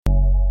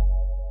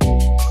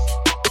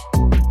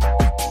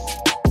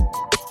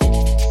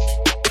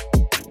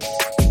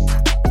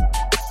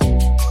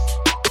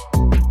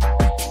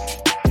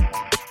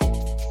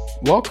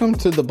Welcome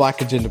to the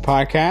Black Agenda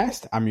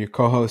Podcast. I'm your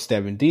co-host,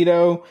 Evan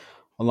Dito,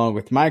 along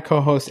with my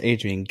co-host,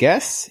 Adrian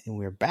Guess, and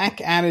we're back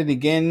at it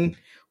again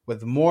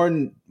with more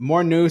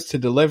news to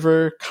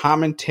deliver,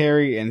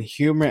 commentary, and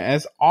humor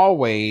as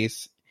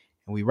always.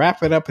 And we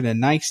wrap it up in a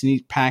nice,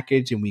 neat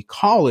package, and we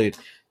call it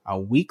a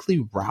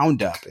weekly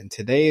roundup. And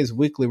today is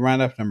weekly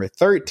roundup number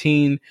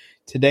 13.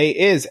 Today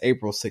is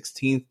April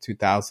 16th,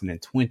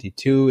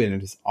 2022.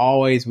 And as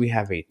always, we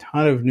have a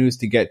ton of news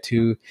to get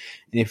to.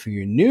 And if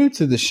you're new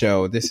to the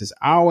show, this is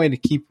our way to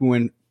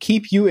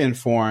keep you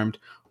informed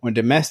on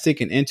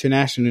domestic and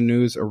international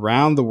news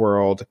around the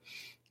world.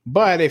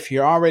 But if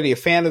you're already a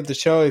fan of the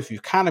show, if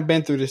you've kind of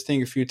been through this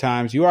thing a few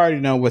times, you already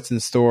know what's in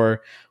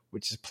store,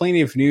 which is plenty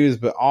of news,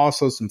 but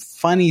also some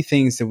funny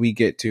things that we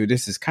get to.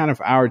 This is kind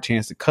of our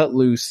chance to cut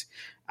loose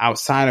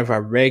outside of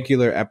our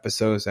regular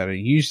episodes that are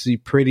usually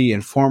pretty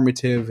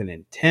informative and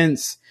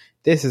intense.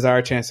 This is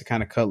our chance to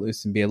kind of cut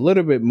loose and be a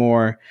little bit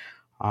more,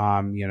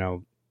 a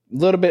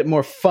little bit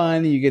more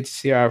fun. You get to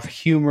see our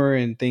humor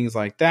and things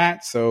like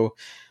that. So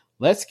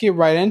let's get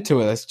right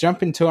into it. Let's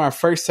jump into our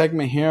first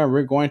segment here.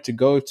 We're going to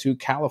go to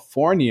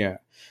California,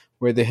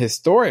 where the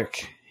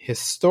historic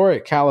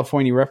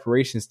California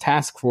Reparations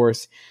Task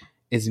Force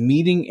is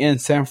meeting in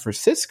San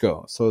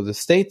Francisco. So the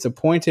state's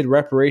appointed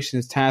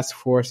Reparations Task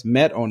Force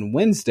met on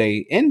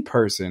Wednesday in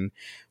person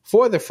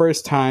for the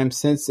first time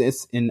since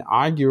its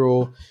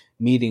inaugural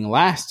meeting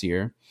last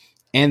year.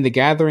 And the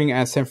gathering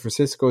at San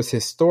Francisco's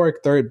historic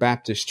Third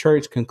Baptist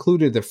Church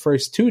concluded the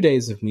first 2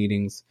 days of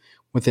meetings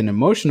with an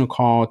emotional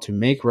call to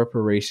make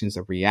reparations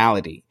a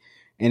reality.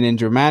 And in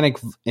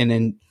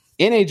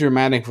a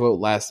dramatic vote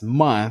last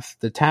month,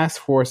 the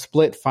task force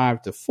split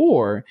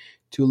 5-4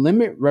 to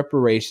limit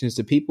reparations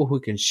to people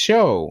who can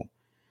show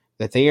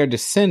that they are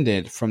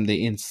descended from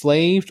the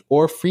enslaved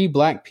or free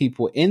Black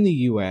people in the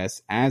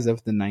U.S. as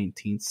of the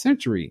 19th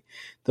century.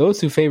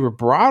 Those who favor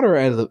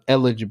broader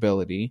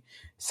eligibility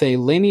say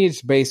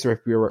lineage-based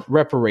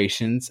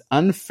reparations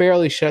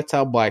unfairly shuts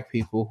out Black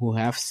people who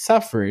have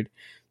suffered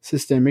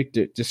systemic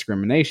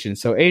discrimination.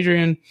 So,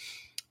 Adrian,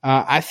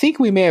 I think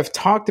we may have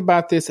talked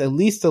about this at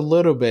least a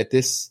little bit,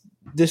 this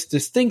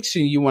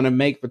distinction you want to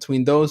make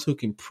between those who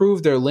can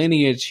prove their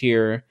lineage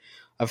here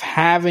of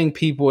having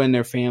people in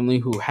their family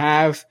who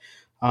have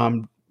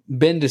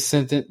been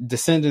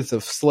descendants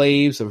of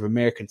slaves, of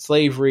American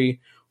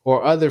slavery,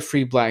 or other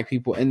free Black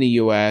people in the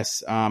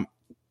U.S.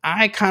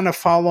 I kind of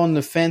fall on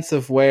the fence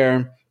of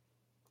where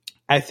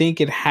I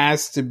think it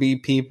has to be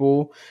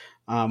people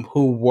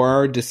who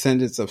were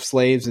descendants of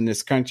slaves in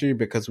this country,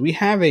 because we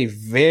have a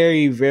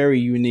very, very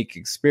unique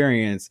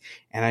experience.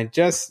 And I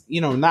just,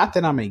 not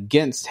that I'm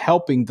against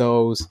helping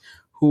those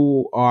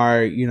who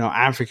are,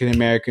 African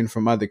American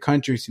from other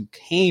countries who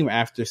came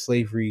after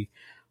slavery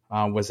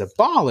was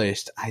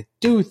abolished. I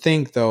do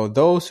think, though,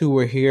 those who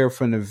were here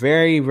from the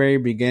very, very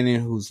beginning,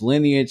 whose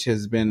lineage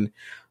has been,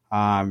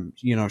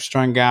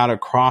 strung out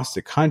across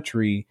the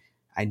country,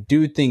 I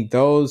do think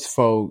those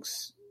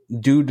folks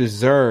do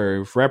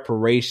deserve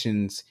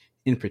reparations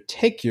in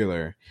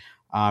particular,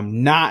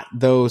 not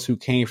those who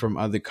came from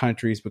other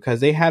countries,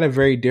 because they had a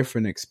very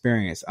different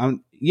experience.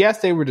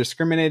 Yes, they were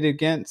discriminated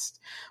against,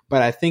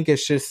 but I think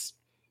it's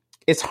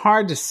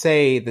hard to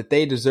say that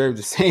they deserve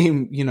the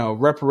same,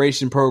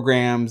 reparation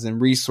programs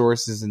and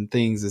resources and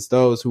things as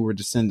those who were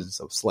descendants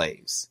of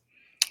slaves.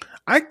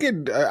 I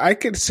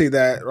could see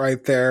that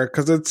right there,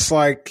 because it's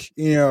like,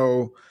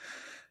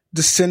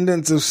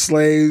 descendants of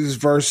slaves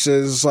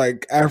versus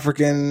like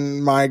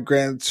African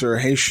migrants or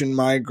Haitian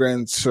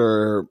migrants,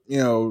 or,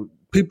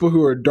 people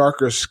who are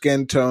darker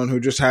skin tone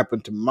who just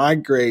happen to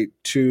migrate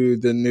to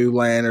the new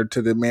land or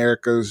to the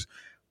Americas,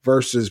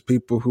 versus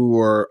people who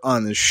are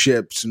on the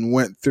ships and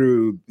went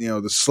through,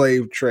 the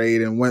slave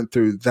trade and went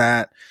through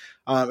that.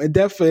 It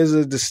definitely is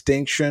a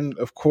distinction.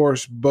 Of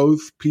course,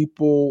 both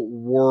people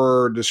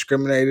were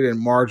discriminated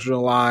and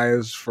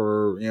marginalized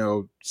for,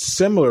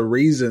 similar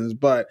reasons,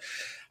 but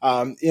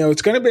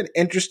it's going to be an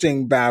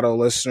interesting battle,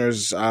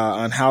 listeners,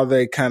 on how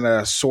they kind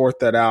of sort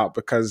that out,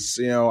 because,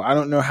 I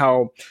don't know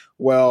how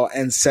well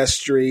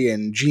Ancestry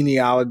and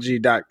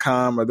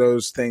genealogy.com or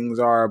those things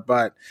are,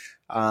 but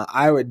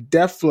I would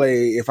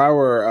definitely, if I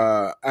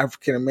were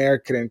African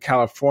American in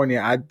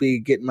California, I'd be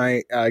getting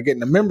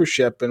a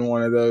membership in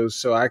one of those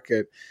so I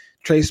could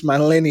trace my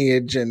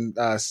lineage and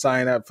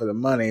sign up for the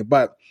money.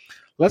 But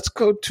let's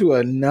go to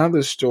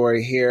another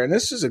story here. And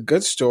this is a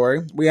good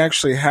story. We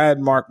actually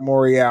had Mark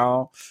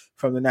Morial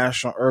from the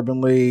National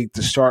Urban League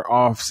to start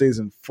off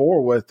season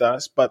 4 with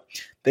us, but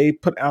they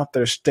put out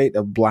their State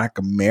of Black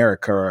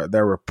America,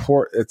 their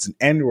report. It's an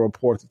annual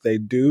report that they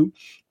do.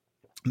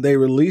 They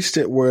released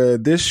it where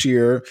this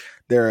year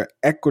their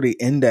equity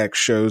index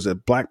shows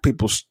that Black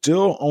people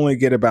still only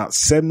get about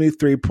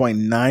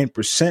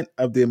 73.9%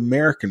 of the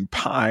American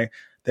pie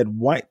that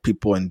white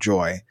people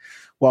enjoy.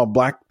 While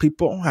Black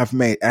people have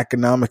made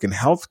economic and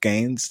health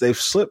gains, they've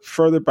slipped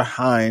further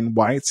behind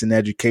whites in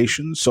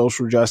education,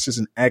 social justice,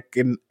 and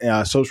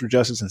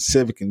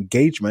civic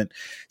engagement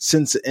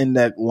since the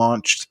index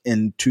launched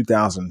in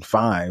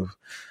 2005.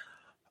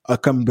 a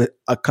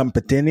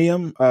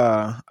compendium,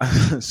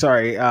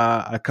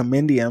 a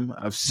compendium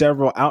of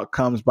several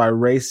outcomes by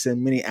race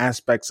in many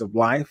aspects of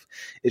life.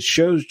 It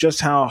shows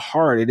just how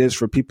hard it is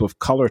for people of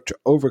color to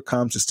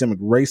overcome systemic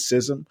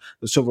racism,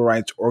 the Civil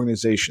Rights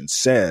Organization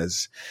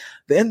says.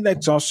 The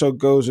index also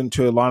goes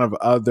into a lot of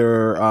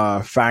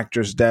other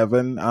factors,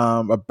 Devin,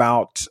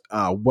 about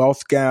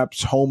wealth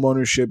gaps, home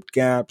ownership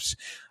gaps.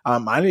 I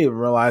didn't even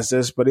realize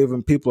this, but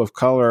even people of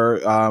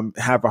color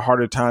have a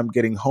harder time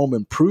getting home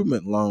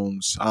improvement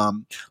loans.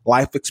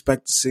 Life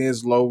expectancy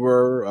is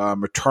lower.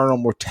 Maternal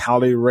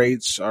mortality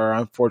rates are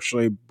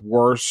unfortunately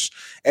worse.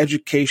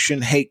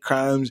 Education, hate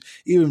crimes,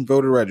 even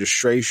voter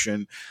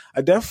registration.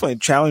 I definitely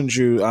challenge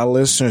you,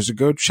 listeners, to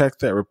go check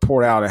that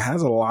report out. It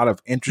has a lot of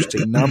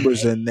interesting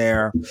numbers in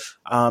there.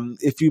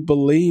 If you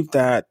believe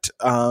that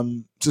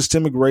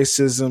systemic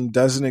racism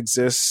doesn't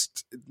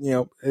exist,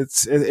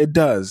 it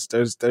does.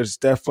 There's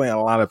definitely a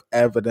lot of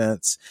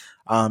evidence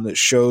that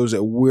shows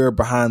that we're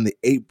behind the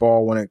eight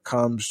ball when it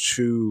comes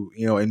to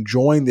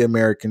enjoying the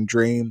American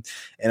dream,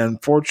 and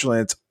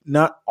unfortunately, it's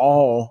not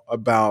all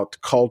about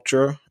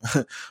culture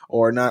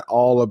or not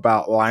all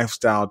about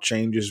lifestyle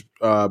changes,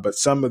 but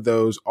some of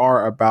those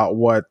are about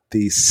what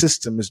the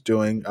system is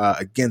doing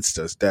against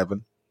us,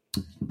 Devin.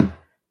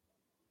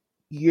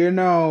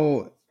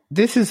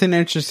 This is an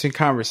interesting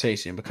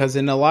conversation because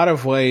in a lot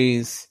of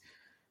ways,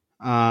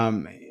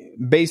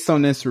 based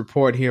on this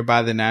report here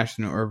by the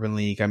National Urban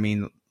League, I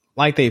mean,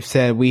 like they've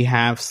said, we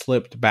have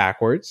slipped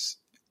backwards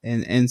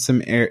in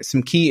some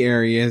key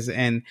areas,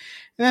 and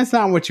that's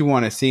not what you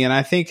want to see. And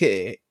I think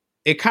it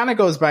kind of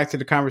goes back to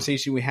the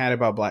conversation we had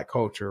about Black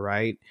culture,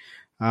 right?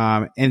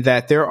 And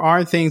that there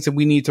are things that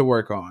we need to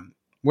work on.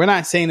 We're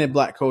not saying that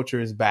Black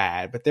culture is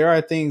bad, but there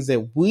are things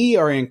that we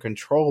are in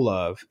control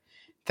of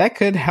that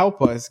could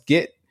help us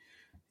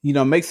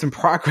make some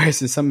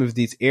progress in some of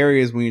these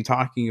areas when you're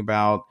talking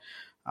about,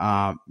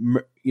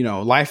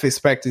 life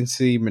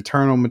expectancy,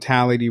 maternal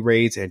mortality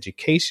rates,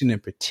 education in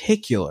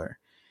particular.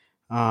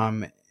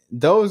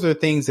 Those are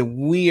things that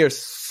we are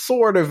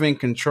sort of in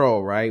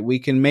control, right? We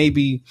can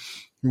maybe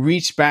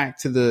reach back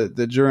to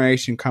the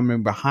generation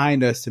coming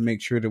behind us to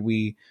make sure that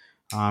we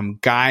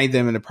guide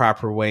them in the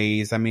proper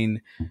ways. I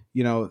mean,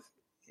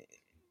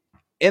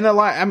 in a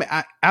lot, I mean,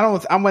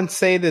 I wouldn't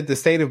say that the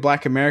state of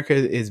Black America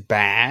is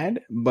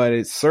bad, but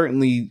it's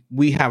certainly,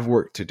 we have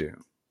work to do.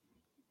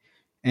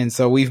 And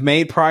so we've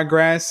made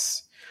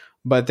progress,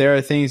 but there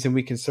are things that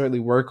we can certainly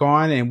work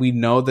on. And we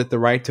know that the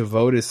right to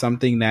vote is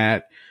something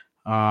that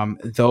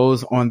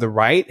those on the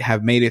right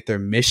have made it their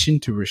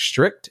mission to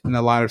restrict in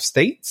a lot of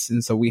states.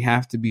 And so we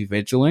have to be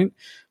vigilant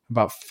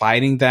about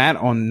fighting that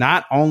on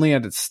not only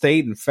at the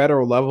state and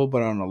federal level,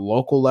 but on a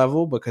local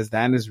level, because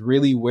that is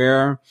really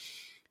where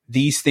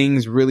these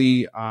things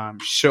really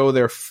show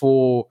their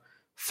full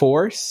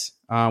force.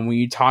 When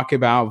you talk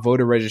about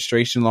voter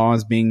registration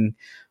laws being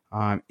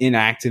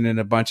enacted in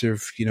a bunch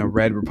of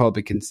red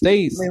Republican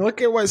states. I mean,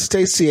 look at what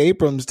Stacey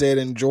Abrams did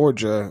in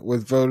Georgia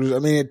with voters. I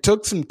mean, it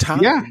took some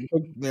time. Yeah.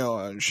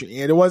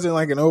 It wasn't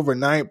like an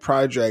overnight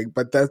project,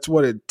 but that's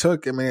what it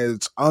took. I mean,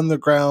 it's on the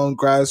ground,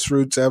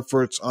 grassroots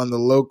efforts on the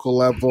local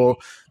level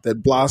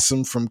that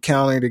blossomed from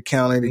county to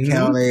county to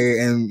county,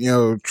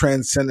 and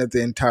transcended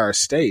the entire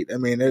state. I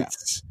mean,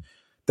 that's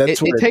what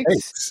it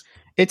takes.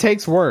 It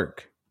takes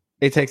work.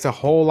 It takes a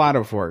whole lot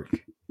of work,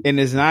 and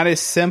it's not as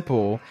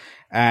simple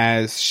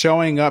as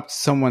showing up to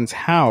someone's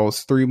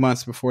house 3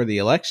 months before the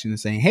election and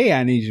saying, "Hey,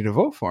 I need you to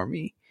vote for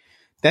me."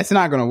 That's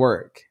not going to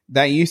work.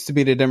 That used to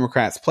be the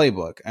Democrats'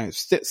 playbook, and it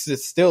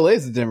still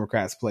is the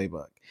Democrats'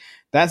 playbook.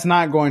 That's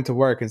not going to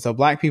work. And so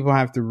Black people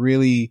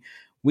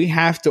we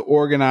have to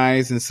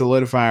organize and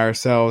solidify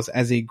ourselves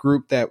as a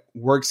group that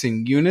works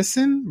in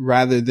unison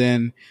rather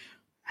than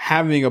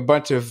having a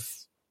bunch of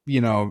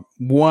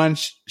one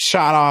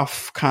shot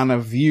off kind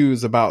of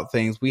views about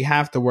things. We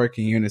have to work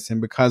in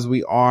unison because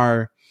we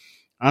are,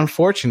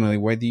 unfortunately,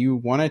 whether you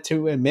wanted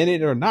to admit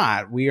it or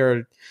not, we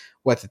are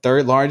the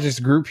third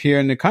largest group here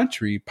in the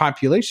country,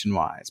 population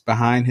wise,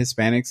 behind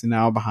Hispanics and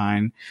now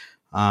behind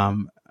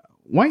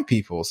white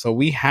people. So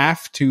we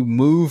have to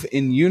move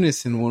in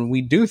unison when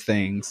we do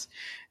things.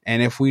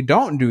 And if we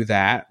don't do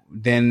that,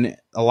 then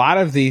a lot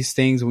of these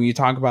things, when you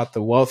talk about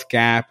the wealth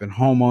gap and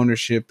home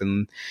ownership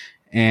and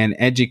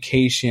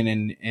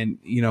education and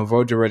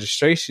voter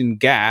registration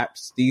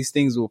gaps, these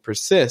things will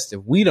persist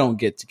if we don't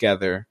get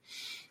together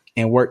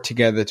and work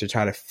together to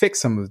try to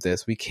fix some of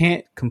this. We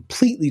can't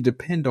completely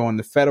depend on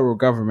the federal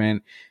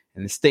government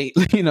and the state,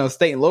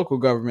 state and local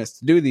governments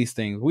to do these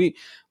things. We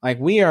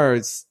are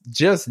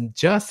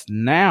just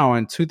now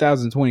in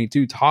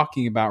 2022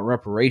 talking about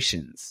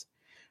reparations.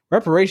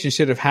 Reparations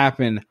should have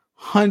happened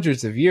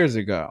hundreds of years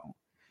ago,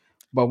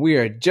 but we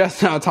are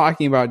just now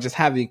talking about just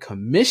having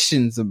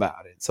commissions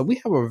about it. So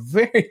we have a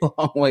very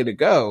long way to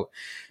go.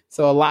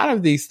 So a lot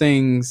of these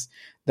things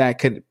that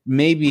could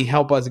maybe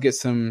help us get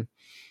some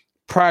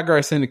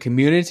progress in the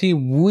community,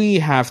 we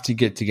have to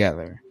get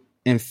together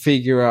and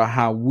figure out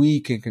how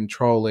we can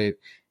control it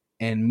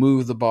and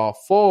move the ball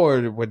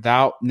forward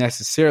without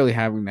necessarily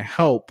having the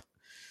help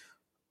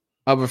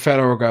of a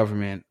federal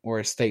government or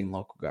a state and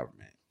local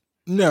government.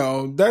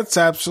 No, that's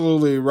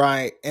absolutely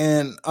right.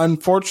 And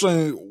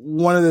unfortunately,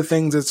 one of the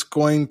things it's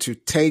going to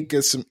take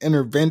is some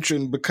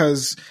intervention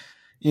because,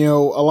 a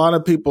lot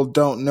of people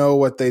don't know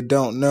what they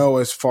don't know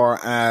as far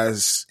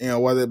as,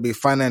 whether it be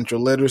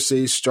financial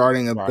literacy,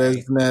 starting a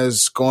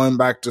business, going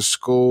back to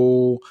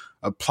school,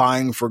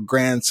 applying for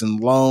grants and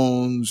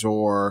loans,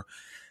 or,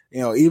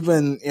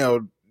 even,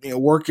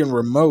 working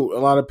remote. A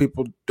lot of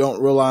people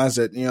don't realize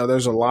that,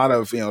 there's a lot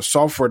of,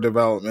 software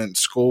development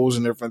schools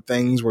and different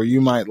things where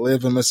you might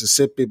live in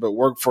Mississippi, but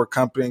work for a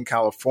company in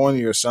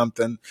California or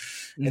something.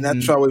 Mm-hmm. And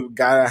that's why we've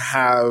got to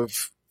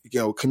have,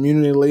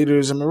 community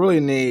leaders. I mean, really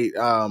need,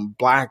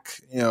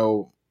 Black,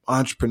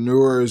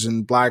 entrepreneurs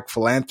and Black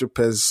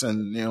philanthropists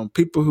and,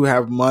 people who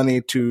have money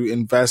to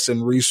invest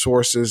in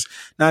resources,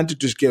 not to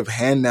just give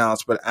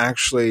handouts, but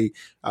actually,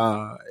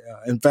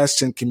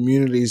 invest in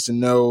communities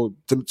so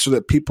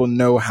that people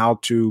know how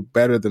to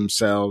better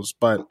themselves.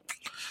 But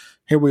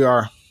here we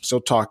are,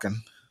 still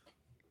talking.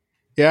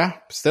 Yeah,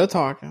 still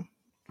talking.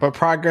 But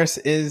progress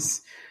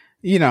is,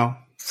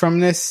 from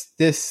this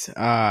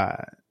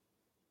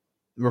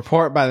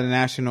report by the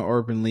National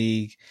Urban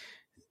League,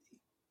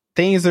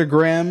 things are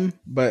grim,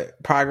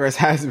 but progress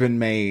has been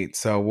made.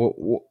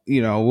 So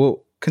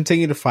we'll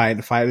continue to fight.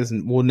 The fight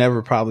will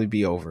never probably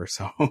be over.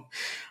 So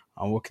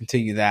we'll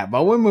continue that.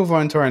 But we'll move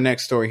on to our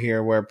next story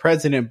here, where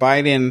President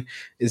Biden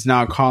is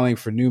now calling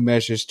for new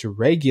measures to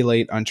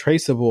regulate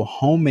untraceable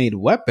homemade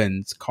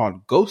weapons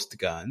called ghost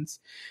guns.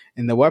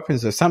 And the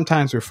weapons are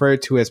sometimes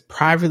referred to as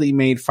privately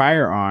made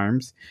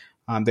firearms.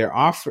 They're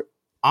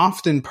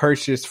often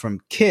purchased from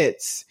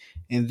kits.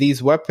 And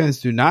these weapons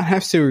do not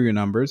have serial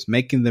numbers,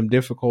 making them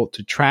difficult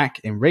to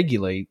track and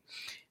regulate.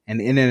 And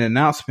in an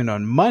announcement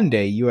on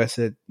Monday,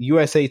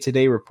 USA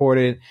Today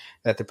reported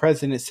that the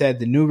president said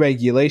the new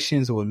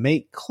regulations would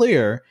make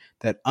clear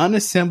that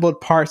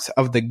unassembled parts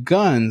of the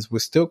guns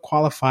would still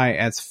qualify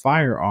as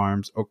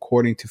firearms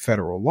according to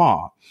federal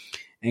law.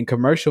 And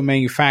commercial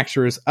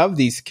manufacturers of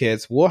these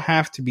kits will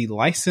have to be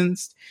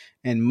licensed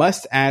and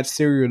must add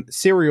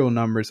serial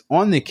numbers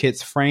on the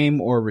kit's frame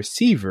or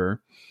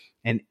receiver.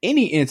 And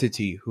any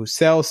entity who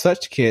sells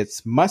such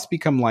kits must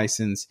become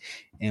licensed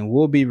and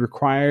will be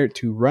required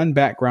to run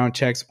background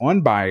checks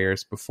on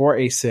buyers before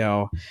a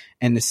sale.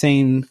 And the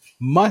same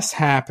must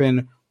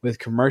happen with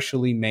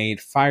commercially made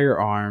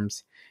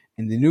firearms.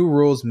 And the new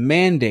rules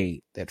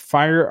mandate that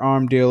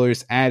firearm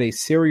dealers add a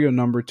serial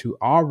number to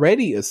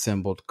already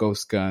assembled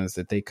ghost guns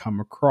that they come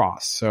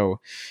across. So,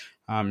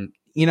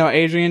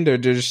 Adrian, they're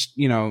just,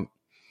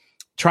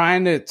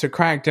 trying to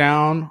crack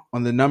down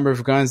on the number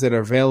of guns that are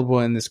available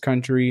in this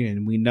country.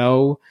 And we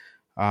know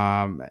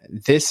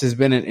this has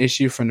been an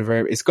issue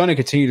it's going to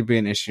continue to be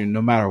an issue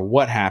no matter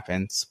what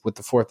happens with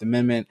the Fourth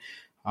Amendment.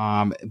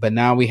 But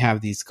now we have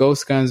these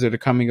ghost guns that are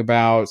coming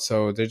about.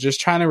 So they're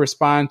just trying to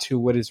respond to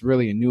what is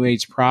really a new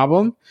age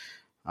problem.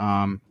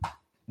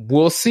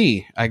 We'll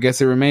see. I guess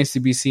it remains to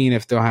be seen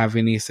if they'll have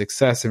any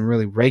success in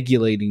really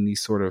regulating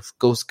these sort of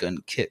ghost gun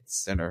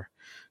kits that are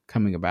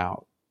coming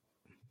about.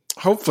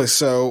 Hopefully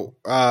so.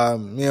 Our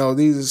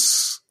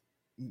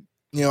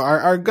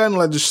gun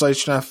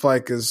legislation, I feel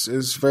like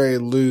is very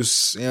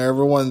loose.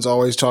 Everyone's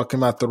always talking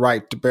about the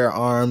right to bear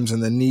arms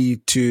and the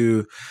need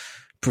to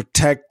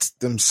protect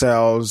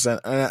themselves.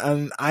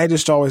 And I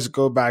just always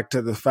go back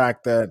to the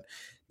fact that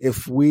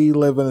if we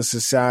live in a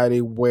society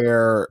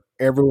where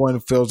everyone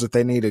feels that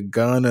they need a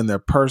gun in their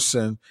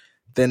person,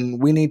 then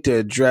we need to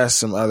address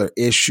some other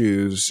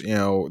issues.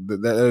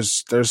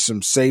 There's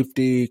some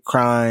safety,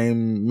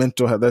 crime,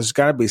 mental health. There's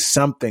got to be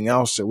something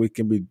else that we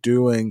can be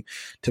doing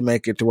to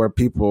make it to where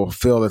people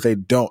feel that they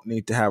don't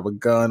need to have a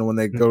gun when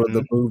they go to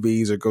the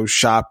movies or go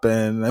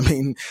shopping. I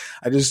mean,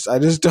 I just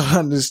don't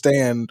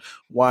understand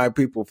why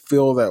people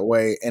feel that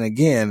way. And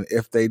again,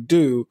 if they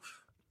do,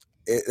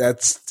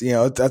 that's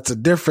a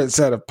different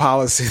set of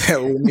policy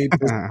that we need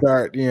to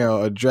start,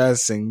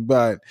 addressing.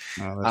 But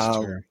that's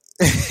true.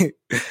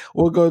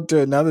 We'll go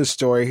to another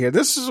story here.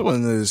 This is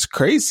one that is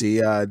crazy,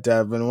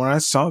 Devin. When I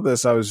saw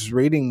this, I was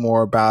reading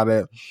more about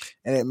it,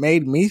 and it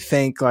made me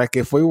think, like,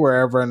 if we were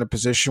ever in a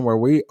position where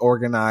we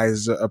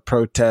organized a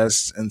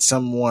protest and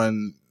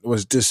someone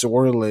was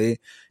disorderly,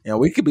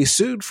 we could be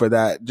sued for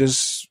that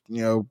just,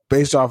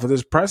 based off of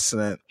this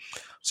precedent.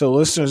 So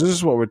listeners, this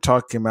is what we're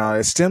talking about.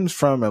 It stems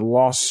from a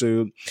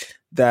lawsuit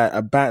that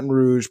a Baton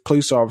Rouge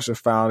police officer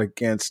filed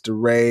against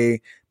DeRay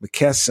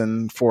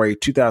McKesson for a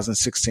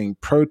 2016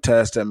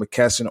 protest that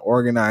McKesson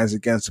organized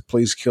against the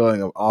police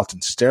killing of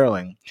Alton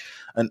Sterling.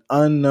 An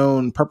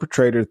unknown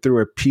perpetrator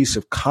threw a piece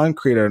of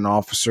concrete at an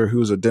officer who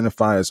was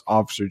identified as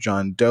Officer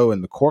John Doe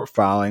in the court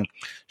filing,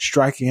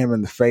 striking him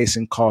in the face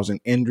and causing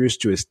injuries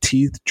to his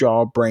teeth,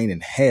 jaw, brain,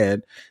 and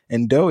head,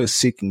 and Doe is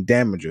seeking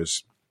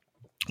damages.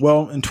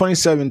 Well, in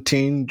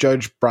 2017,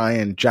 Judge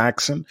Brian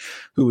Jackson,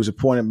 who was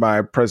appointed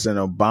by President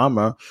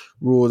Obama,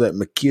 ruled that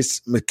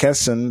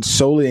McKesson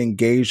solely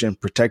engaged in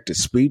protected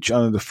speech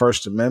under the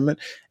First Amendment,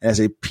 and as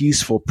a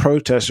peaceful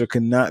protester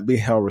could not be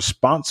held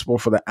responsible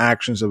for the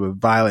actions of a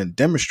violent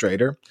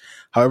demonstrator.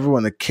 However,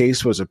 when the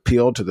case was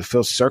appealed to the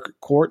Fifth Circuit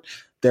Court,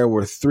 there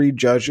were three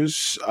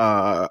judges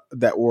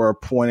that were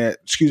appointed.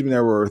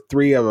 There were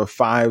three of a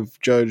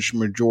 5-judge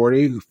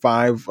majority.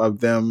 5 of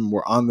them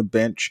were on the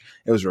bench.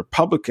 It was a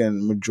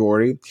Republican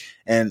majority.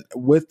 And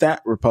with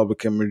that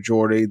Republican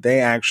majority, they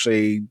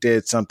actually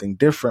did something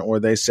different where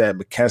they said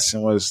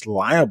McKesson was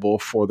liable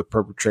for the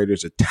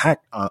perpetrator's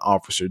attack on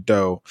Officer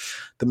Doe.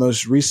 The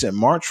most recent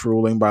March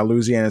ruling by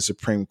Louisiana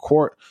Supreme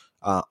Court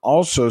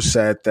also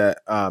said that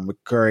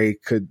McCray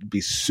could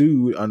be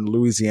sued under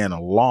Louisiana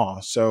law.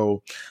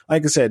 So,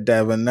 like I said,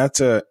 Devin,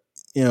 that's a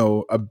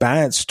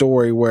bad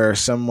story where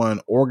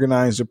someone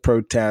organized a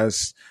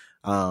protest.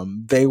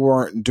 They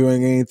weren't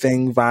doing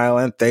anything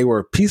violent. They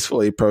were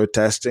peacefully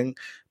protesting,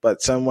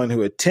 but someone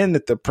who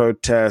attended the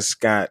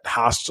protest got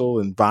hostile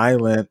and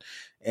violent.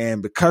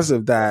 And because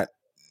of that,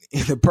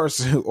 the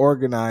person who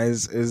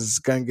organized is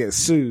going to get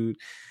sued.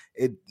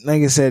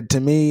 Like I said,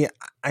 to me,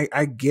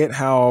 I get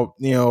how,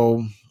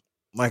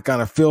 like on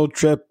a field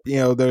trip,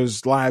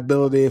 there's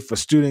liability if a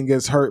student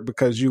gets hurt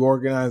because you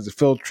organize a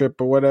field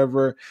trip or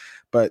whatever.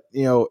 But,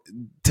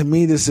 to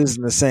me, this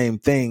isn't the same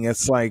thing.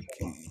 It's like,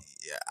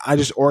 I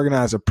just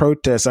organize a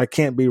protest. I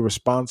can't be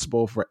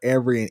responsible for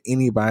every and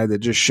anybody that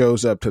just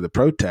shows up to the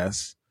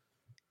protest.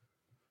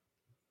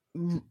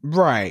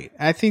 Right.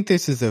 I think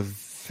this is a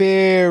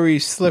very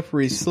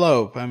slippery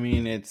slope. I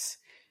mean,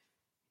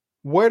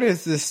 where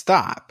does this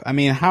stop? I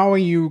mean, how are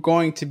you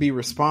going to be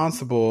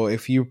responsible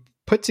if you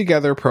put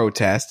together a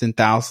protest and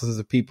thousands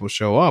of people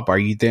show up? Are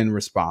you then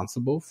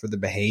responsible for the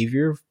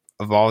behavior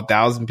of all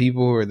 1,000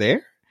 people who are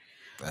there?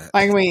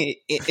 I mean,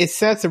 it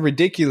sets a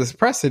ridiculous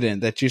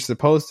precedent that you're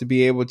supposed to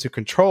be able to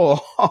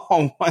control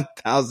all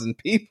 1,000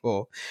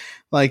 people.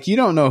 Like, you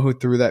don't know who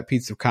threw that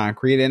piece of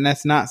concrete, and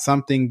that's not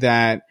something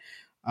that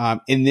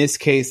in this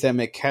case that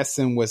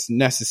McKesson was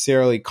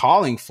necessarily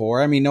calling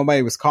for. I mean,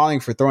 nobody was calling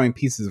for throwing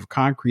pieces of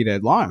concrete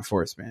at law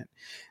enforcement.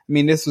 I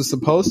mean, this was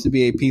supposed to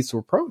be a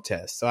peaceful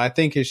protest. So I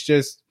think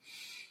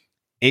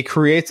it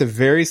creates a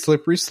very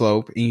slippery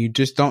slope, and you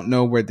just don't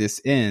know where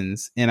this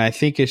ends. And I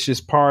think it's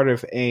just part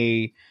of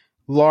a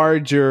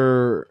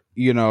larger,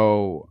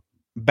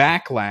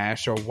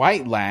 backlash or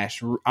white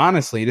lash.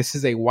 Honestly, this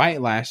is a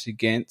white lash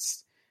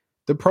against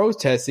the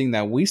protesting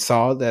that we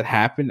saw that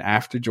happened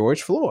after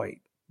George Floyd.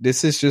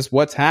 This is just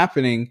what's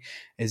happening,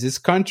 is this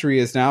country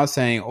is now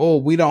saying, oh,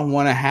 we don't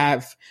want to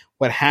have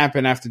what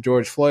happened after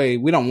George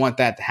Floyd. We don't want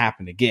that to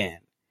happen again.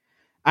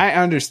 I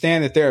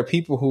understand that there are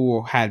people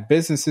who had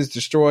businesses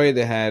destroyed,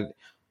 that had,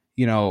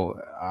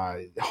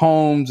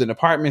 homes and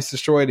apartments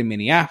destroyed in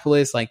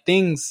Minneapolis, like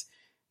things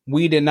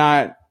we did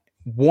not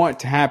want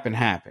to happen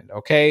happened.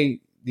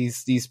 Okay.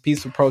 These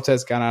peaceful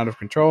protests got out of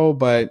control,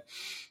 but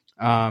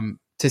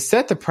to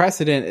set the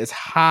precedent as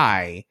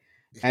high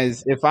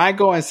as if I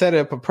go and set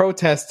up a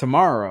protest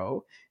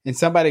tomorrow and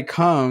somebody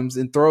comes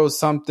and throws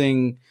some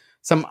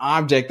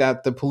object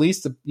at the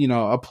police,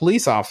 a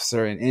police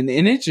officer and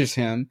injures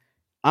him,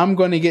 I'm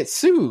going to get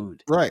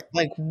sued. Right.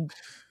 Like,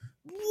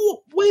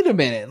 wait a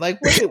minute. Like,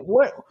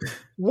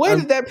 where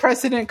did that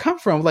precedent come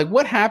from? Like,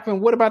 what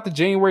happened? What about the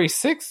January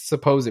 6th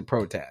supposed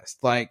protest?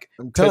 Like,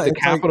 did the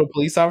Capitol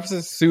police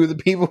officers sue the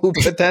people who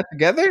put that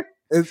together?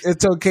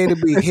 It's okay to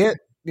be hit.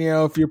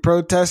 If you're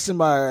protesting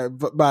by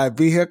a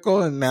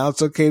vehicle, and now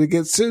it's okay to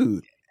get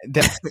sued.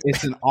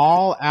 It's an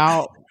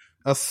all-out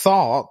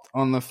assault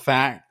on the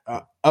fact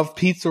of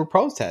peaceful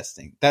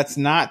protesting. That's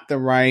not the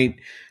right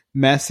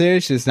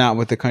message. It's not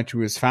what the country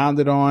was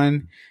founded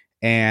on.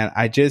 And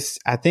I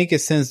think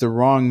it sends the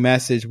wrong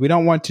message. We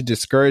don't want to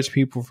discourage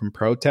people from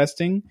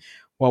protesting.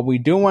 What we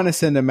do want to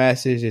send a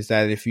message is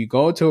that if you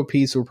go to a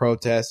peaceful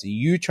protest and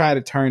you try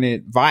to turn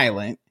it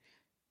violent,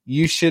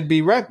 you should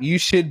be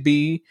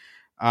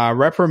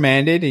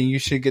reprimanded, and you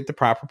should get the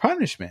proper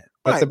punishment.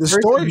 But right. The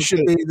story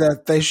should be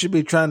that they should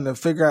be trying to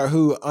figure out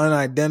who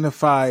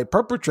unidentified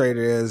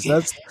perpetrator is.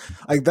 That's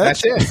it.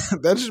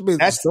 That should be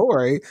the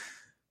story.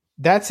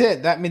 That's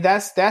it. I mean,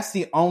 that's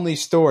the only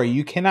story.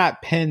 You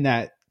cannot pin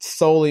that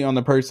solely on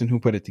the person who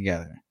put it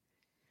together,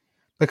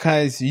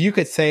 because you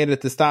could say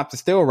that the Stop the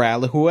Steal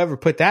rally, whoever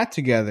put that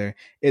together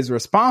is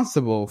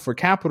responsible for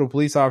Capitol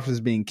police officers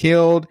being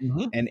killed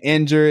and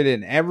injured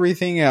and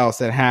everything else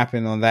that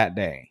happened on that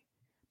day.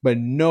 But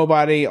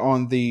nobody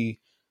on the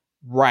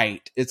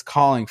right is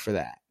calling for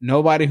that.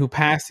 Nobody who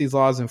passed these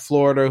laws in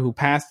Florida, who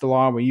passed the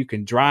law where you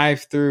can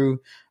drive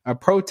through a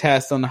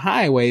protest on the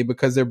highway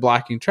because they're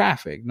blocking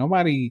traffic.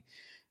 Nobody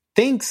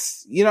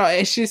thinks,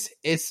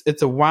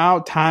 it's a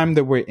wild time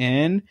that we're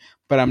in,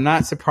 but I'm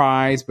not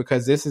surprised,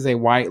 because this is a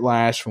white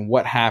lash from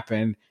what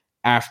happened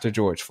after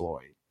George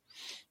Floyd.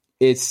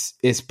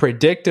 It's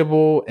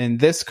predictable in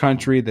this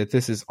country that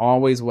this is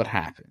always what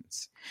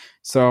happens.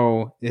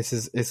 So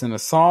it's an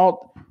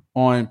assault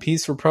on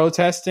peaceful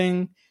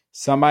protesting.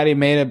 Somebody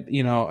made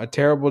a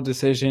terrible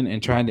decision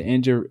and trying to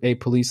injure a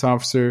police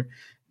officer.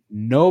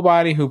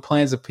 Nobody who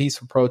plans a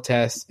peaceful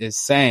protest is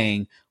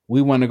saying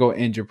we want to go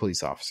injure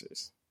police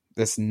officers.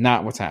 That's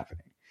not what's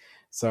happening.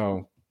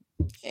 So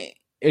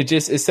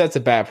it sets a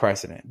bad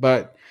precedent.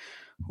 But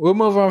we'll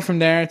move on from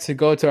there to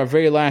go to our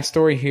very last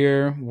story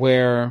here,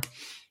 where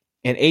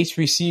an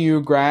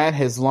HBCU grad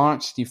has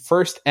launched the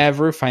first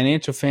ever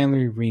Financial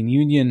Family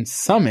Reunion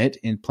Summit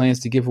and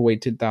plans to give away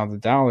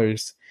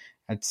 $10,000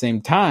 at the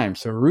same time.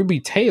 So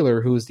Ruby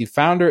Taylor, who is the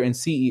founder and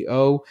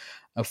CEO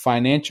of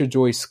Financial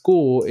Joy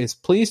School, is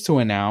pleased to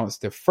announce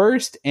the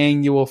first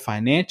annual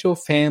Financial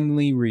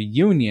Family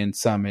Reunion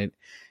Summit,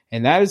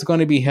 and that is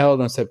going to be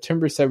held on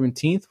September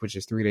 17th, which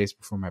is 3 days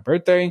before my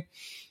birthday.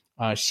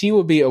 She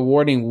will be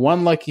awarding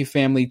one lucky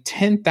family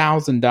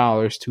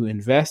 $10,000 to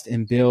invest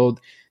and build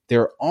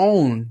their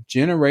own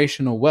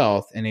generational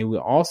wealth, and they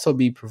will also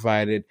be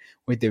provided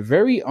with their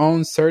very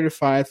own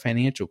certified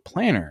financial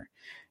planner.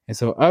 And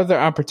so other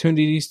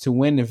opportunities to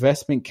win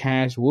investment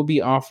cash will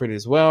be offered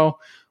as well.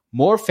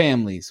 More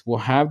families will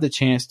have the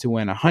chance to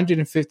win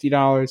 $150,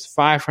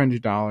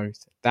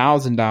 $500,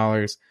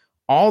 $1,000,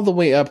 all the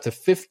way up to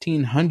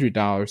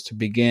 $1,500 to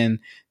begin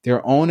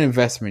their own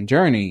investment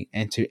journey.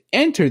 And to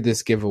enter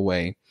this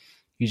giveaway,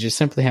 you just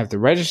simply have to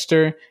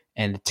register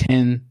and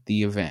attend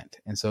the event.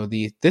 And so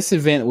this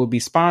event will be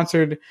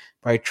sponsored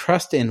by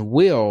Trust and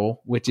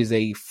Will, which is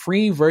a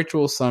free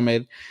virtual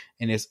summit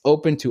and is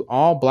open to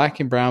all Black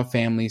and brown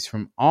families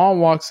from all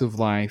walks of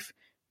life,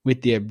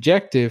 with the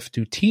objective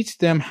to teach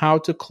them how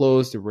to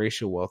close the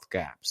racial wealth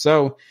gap.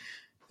 So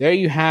there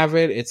you have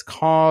it. It's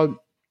hosted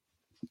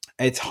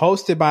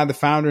by the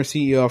founder and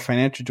CEO of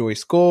Financial Joy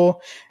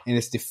School, and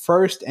it's the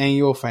first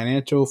annual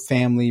Financial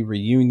Family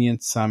Reunion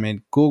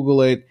Summit.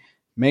 Google it.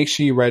 Make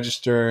sure you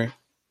register.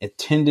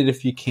 Attend it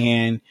if you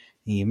can.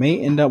 And you may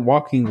end up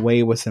walking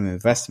away with some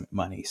investment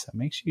money. So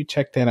make sure you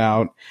check that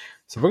out.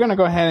 So we're going to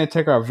go ahead and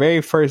take our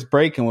very first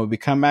break. And when we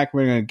come back,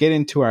 we're going to get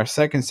into our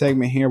second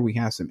segment here. We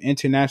have some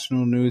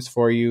international news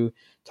for you,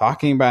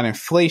 talking about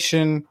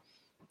inflation,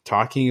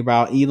 talking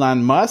about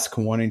Elon Musk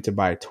wanting to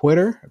buy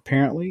Twitter,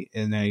 apparently,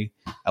 in a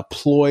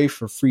ploy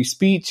for free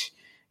speech.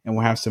 And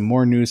we'll have some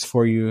more news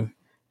for you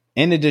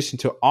in addition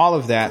to all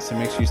of that. So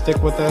make sure you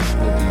stick with us.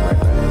 We'll be right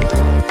back.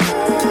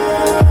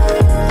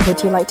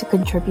 Would you like to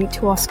contribute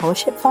to our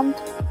scholarship fund?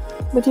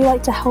 Would you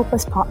like to help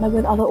us partner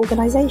with other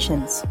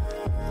organizations?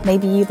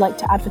 Maybe you'd like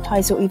to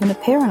advertise or even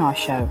appear on our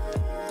show.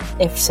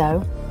 If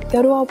so,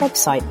 go to our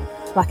website,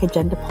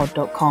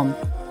 blackagendapod.com,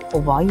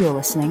 or while you're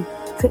listening,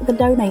 click the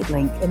donate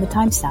link in the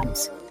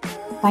timestamps.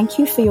 Thank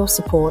you for your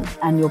support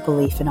and your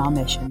belief in our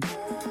mission.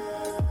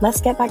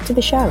 Let's get back to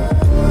the show.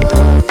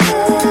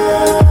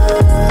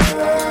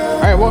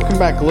 All right, welcome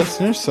back,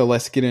 listeners. So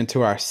let's get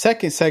into our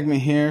second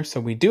segment here. So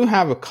we do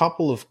have a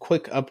couple of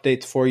quick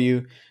updates for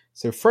you.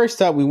 So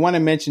first up, we want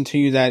to mention to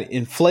you that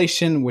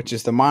inflation, which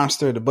is the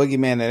monster, the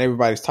boogeyman that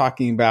everybody's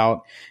talking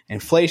about,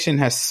 inflation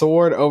has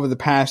soared over the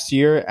past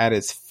year at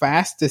its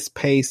fastest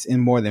pace in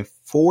more than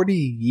 40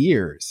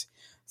 years.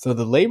 So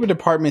the Labor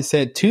Department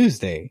said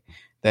Tuesday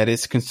that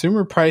its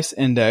consumer price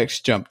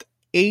index jumped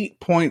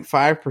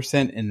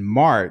 8.5% in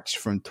March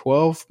from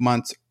 12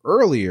 months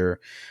earlier,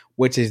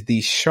 which is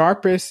the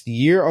sharpest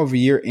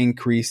year-over-year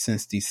increase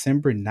since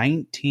December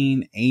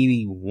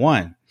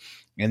 1981.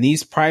 And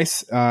these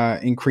price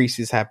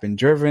increases have been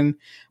driven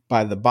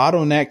by the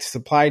bottlenecked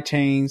supply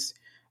chains,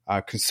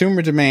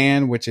 consumer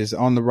demand, which is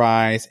on the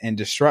rise, and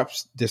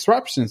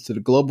disruptions to the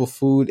global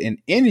food and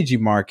energy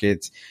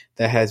markets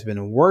that has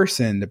been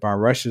worsened by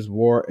Russia's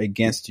war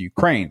against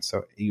Ukraine.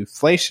 So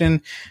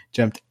inflation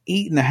jumped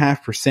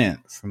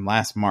 8.5% from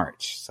last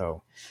March.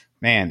 So,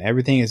 man,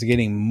 everything is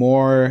getting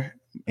more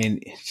and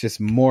it's just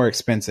more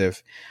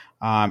expensive.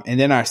 And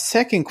then our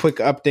second quick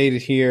update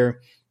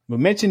here, we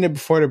mentioned it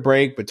before the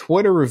break, but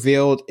Twitter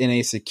revealed in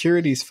a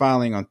securities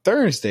filing on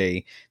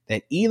Thursday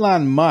that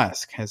Elon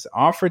Musk has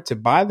offered to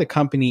buy the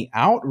company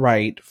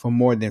outright for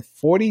more than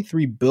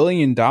 $43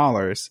 billion,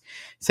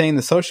 saying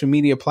the social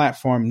media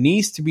platform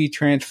needs to be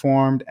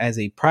transformed as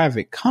a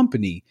private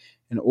company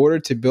in order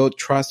to build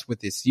trust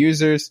with its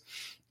users.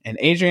 And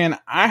Adrian,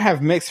 I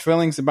have mixed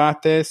feelings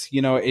about this.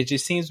 You know, it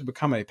just seems to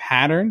become a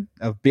pattern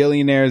of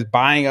billionaires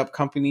buying up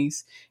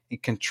companies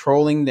and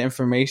controlling the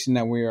information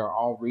that we are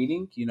all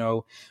reading. You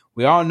know,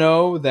 we all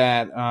know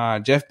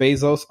that Jeff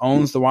Bezos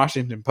owns the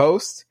Washington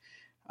Post.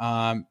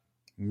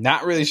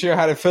 Not really sure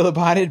how to feel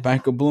about it.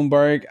 Michael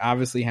Bloomberg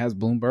obviously has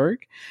Bloomberg.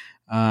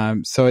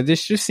 So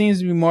this just seems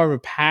to be more of a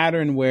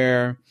pattern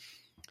where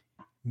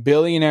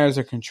billionaires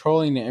are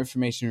controlling the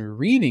information we're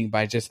reading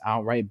by just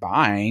outright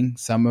buying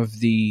some of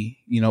the,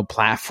 you know,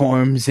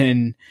 platforms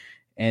and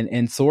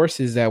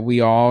sources that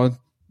we all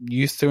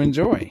used to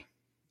enjoy.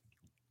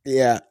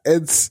 Yeah,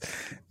 it's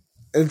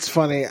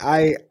funny.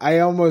 I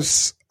don't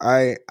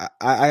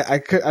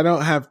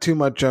have too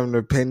much of an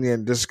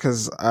opinion just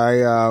because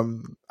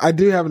I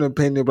do have an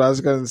opinion, but I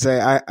was going to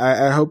say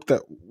I hope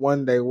that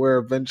one day we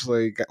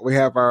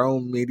have our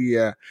own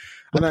media.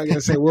 I'm not going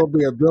to say we'll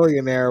be a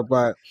billionaire,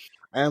 but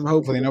I am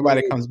Hopefully hoping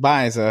nobody comes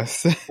by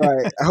us.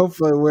 right.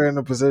 Hopefully, we're in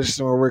a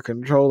position where we're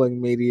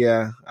controlling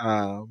media.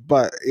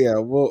 But yeah,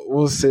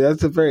 we'll see.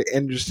 That's a very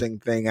interesting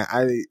thing.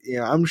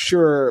 I'm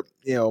sure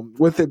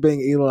with it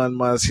being Elon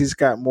Musk, he's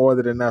got more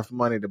than enough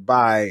money to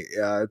buy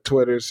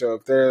Twitter. So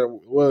if they're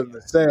willing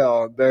to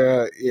sell,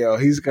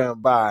 he's going to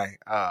buy.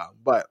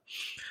 But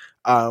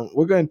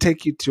we're going to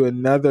take you to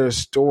another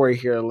story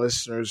here,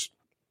 listeners.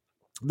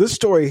 This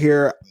story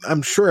here,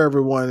 I'm sure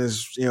everyone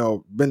has,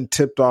 been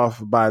tipped off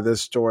by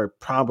this story.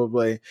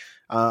 Probably,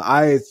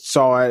 I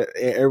saw it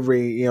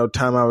every,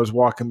 time I was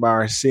walking by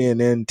our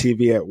CNN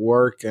TV at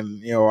work,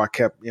 and I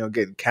kept,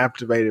 getting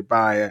captivated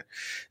by it.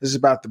 This is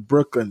about the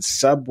Brooklyn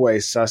subway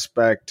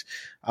suspect.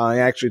 He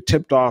actually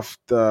tipped off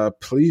the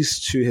police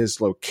to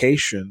his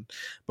location.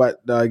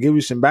 But give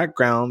you some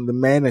background, the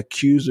man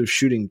accused of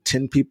shooting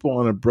 10 people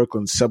on a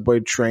Brooklyn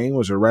subway train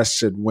was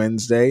arrested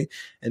Wednesday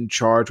and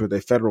charged with a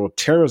federal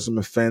terrorism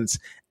offense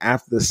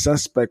after the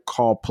suspect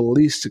called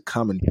police to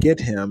come and get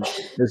him.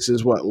 This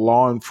is what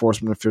law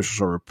enforcement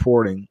officials are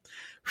reporting.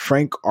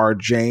 Frank R.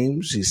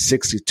 James, he's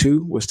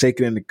 62, was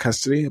taken into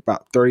custody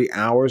about 30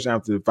 hours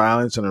after the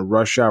violence on a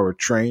rush hour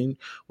train,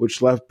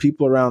 which left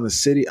people around the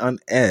city on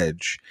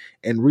edge.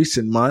 In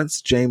recent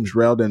months, James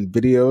railed in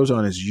videos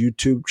on his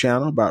YouTube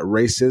channel about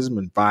racism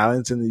and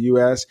violence in the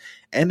U.S.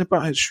 and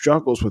about his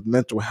struggles with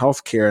mental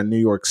health care in New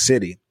York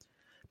City.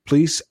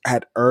 Police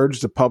had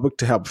urged the public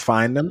to help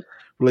find him,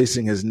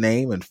 releasing his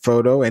name and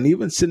photo, and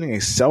even sending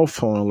a cell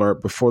phone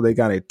alert before they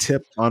got a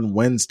tip on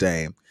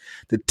Wednesday.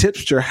 The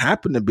tipster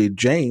happened to be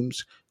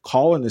James,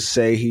 calling to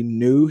say he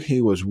knew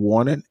he was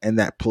wanted and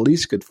that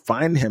police could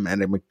find him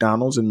at a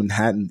McDonald's in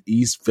Manhattan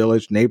East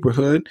Village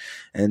neighborhood.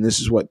 And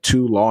this is what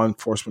 2 law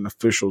enforcement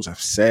officials have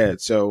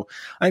said. So,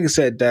 like I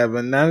said,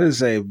 Devin, that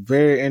is a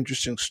very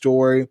interesting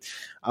story.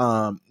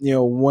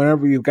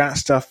 Whenever you've got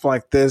stuff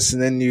like this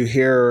and then you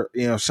hear,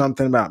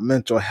 something about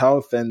mental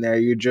health in there,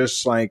 you're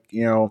just like,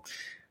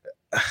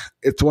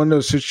 it's one of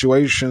those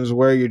situations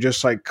where you're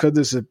just like, could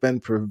this have been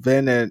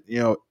prevented,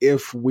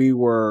 if we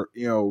were,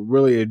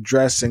 really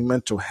addressing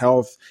mental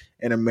health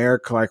in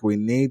America like we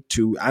need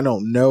to? I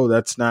don't know.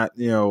 That's not,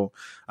 a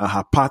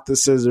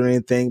hypothesis or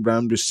anything, but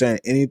I'm just saying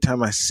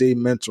anytime I see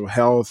mental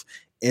health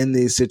in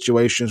these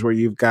situations where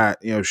you've got,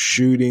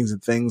 shootings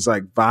and things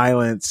like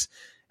violence,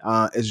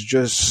 I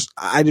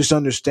just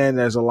understand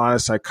there's a lot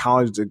of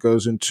psychology that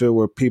goes into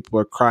where people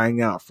are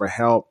crying out for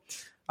help.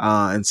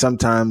 And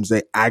sometimes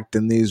they act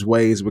in these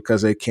ways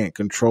because they can't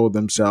control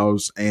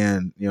themselves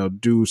and,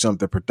 do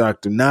something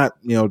productive. Not,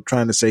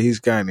 trying to say he's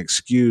got an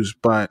excuse,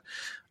 but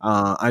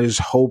I just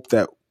hope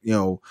that,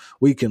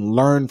 we can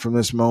learn from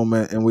this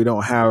moment and we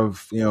don't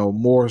have,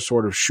 more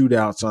sort of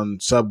shootouts on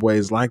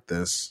subways like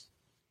this.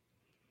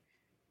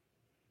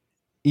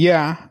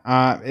 Yeah,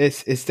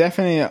 it's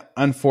definitely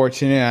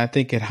unfortunate. I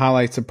think it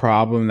highlights a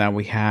problem that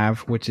we have,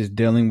 which is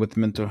dealing with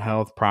mental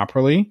health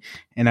properly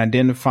and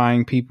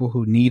identifying people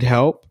who need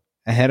help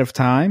ahead of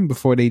time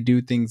before they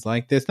do things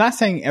like this. Not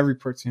saying every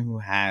person who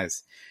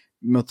has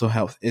mental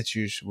health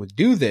issues would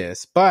do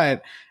this,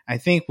 but I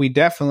think we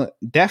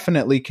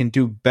definitely can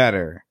do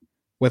better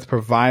with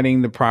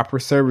providing the proper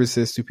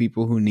services to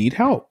people who need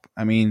help.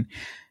 I mean,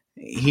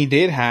 he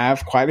did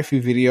have quite a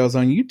few videos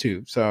on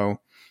YouTube, so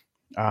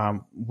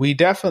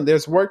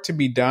there's work to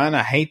be done.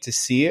 I hate to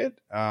see it,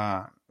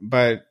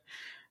 but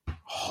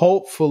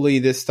hopefully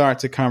this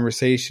starts a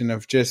conversation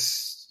of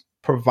just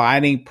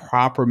providing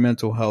proper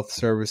mental health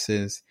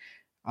services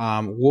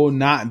will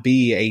not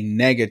be a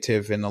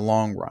negative in the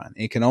long run.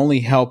 It can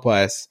only help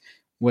us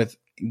with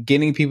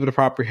getting people the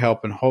proper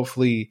help and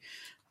hopefully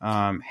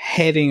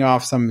heading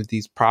off some of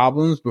these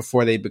problems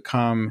before they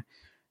become,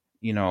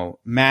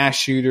 mass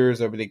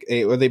shooters or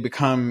they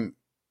become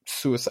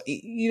suicide.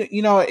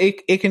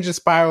 It can just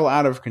spiral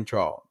out of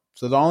control.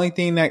 So the only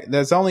thing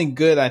there's only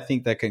good I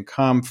think that can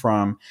come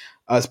from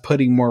us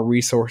putting more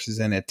resources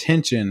and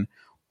attention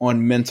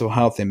on mental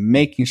health and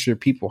making sure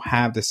people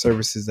have the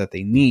services that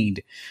they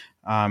need.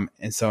 And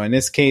so in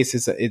this case,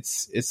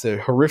 it's a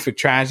horrific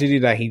tragedy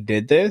that he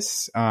did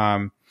this.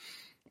 But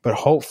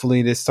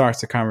hopefully this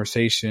starts a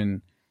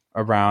conversation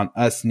around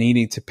us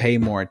needing to pay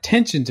more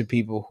attention to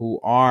people who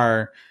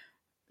are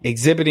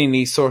exhibiting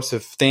these sorts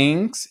of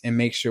things and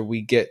make sure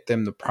we get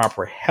them the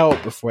proper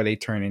help before they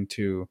turn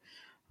into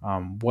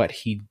what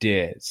he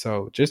did.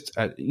 So just,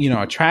 a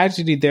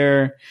tragedy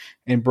there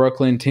in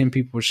Brooklyn, 10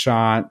 people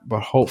shot,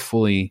 but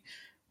hopefully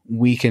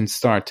we can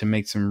start to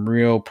make some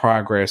real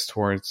progress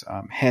towards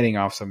heading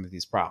off some of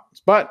these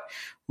problems. But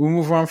we'll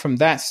move on from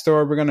that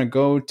story. We're going to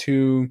go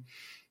to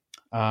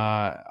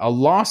a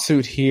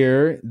lawsuit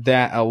here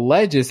that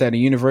alleges that a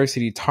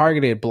university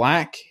targeted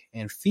Black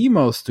and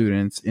female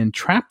students and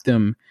trapped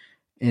them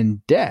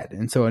in debt.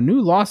 And so a new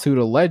lawsuit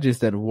alleges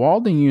that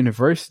Walden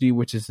University,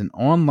 which is an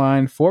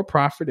online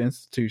for-profit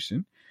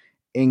institution,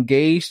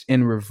 engaged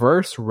in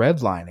reverse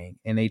redlining,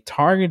 and they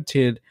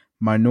targeted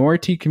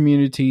minority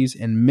communities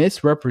and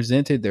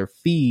misrepresented their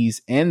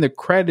fees and the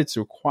credits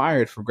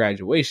required for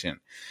graduation.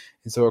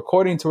 And so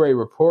according to a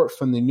report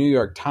from the New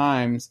York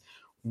Times,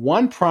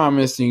 One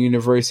promise the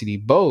university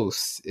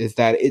boasts is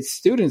that its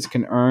students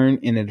can earn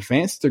an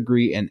advanced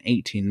degree in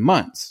 18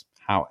 months.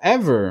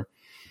 However,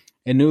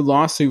 a new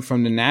lawsuit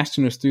from the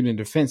National Student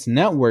Defense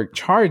Network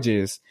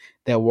charges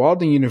that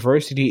Walden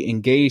University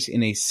engaged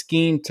in a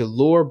scheme to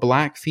lure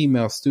Black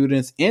female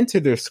students into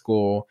their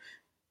school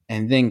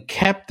and then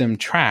kept them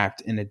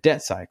trapped in a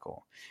debt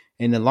cycle.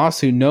 And the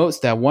lawsuit notes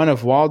that one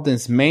of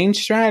Walden's main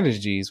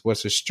strategies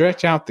was to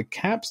stretch out the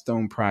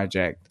capstone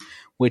project,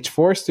 which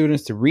forced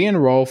students to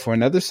re-enroll for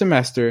another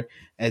semester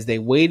as they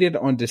waited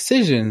on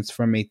decisions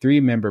from a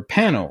 3-member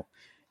panel.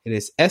 It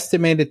is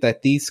estimated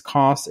that these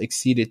costs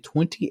exceeded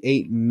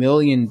 $28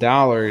 million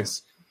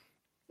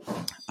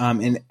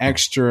in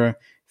extra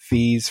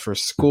fees for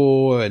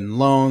school and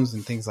loans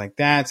and things like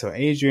that. So,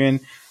 Adrian,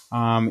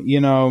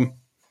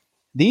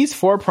 these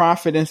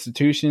for-profit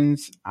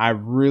institutions, I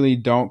really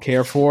don't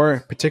care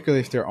for, particularly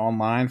if they're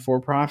online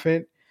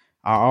for-profit.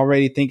 I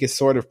already think it's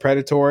sort of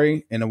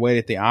predatory in the way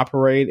that they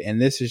operate,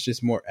 and this is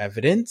just more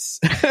evidence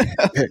of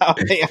how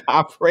they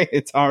operate.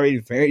 It's already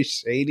very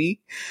shady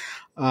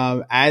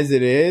as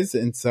it is,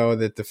 and so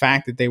that the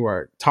fact that they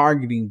were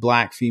targeting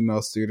Black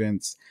female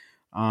students,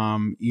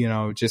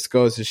 just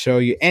goes to show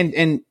you,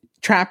 and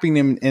trapping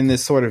them in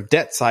this sort of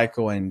debt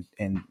cycle and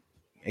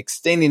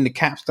extending the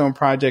capstone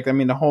project. I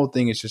mean, the whole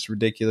thing is just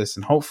ridiculous.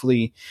 And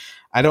hopefully,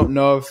 I don't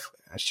know if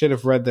I should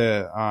have read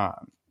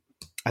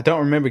I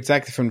don't remember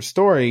exactly from the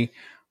story,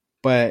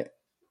 but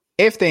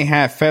if they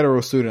have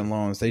federal student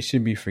loans, they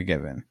should be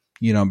forgiven,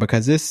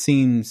 because this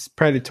seems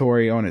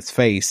predatory on its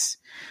face,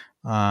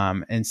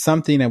 and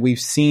something that we've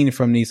seen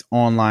from these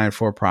online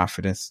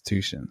for-profit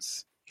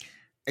institutions.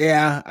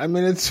 Yeah, I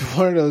mean, it's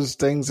one of those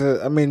things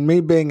that, me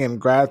being in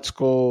grad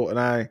school, and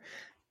I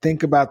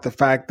think about the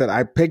fact that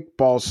I picked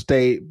Ball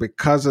State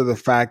because of the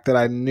fact that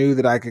I knew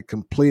that I could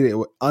complete it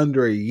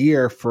under a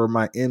year for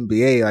my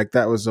MBA. Like,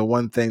 that was the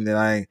one thing that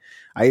I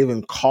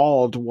even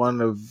called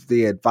one of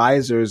the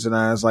advisors, and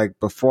I was like,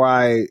 before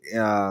I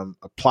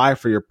apply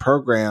for your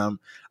program,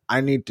 I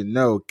need to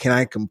know, can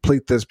I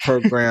complete this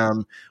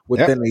program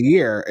within a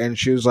year? And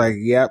she was like,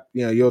 yep,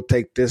 you'll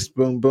take this,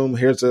 boom, boom.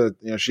 Here's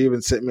she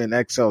even sent me an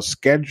Excel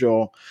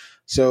schedule.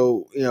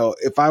 So,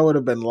 if I would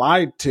have been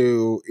lied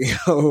to,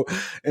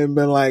 and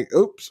been like,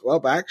 oops,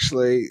 well,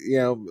 actually, we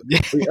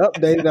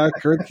updated our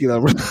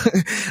curriculum.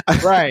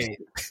 Right.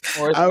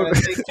 Or it's going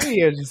to take 2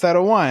 years instead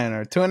of 1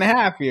 or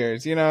 2.5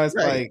 years. It's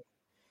right. like,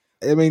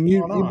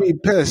 you'd be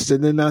pissed,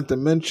 and then not to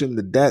mention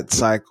the debt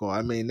cycle.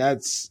 I mean,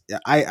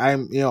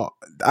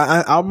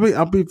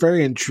 I'll be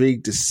very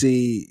intrigued to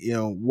see,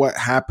 what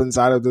happens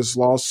out of this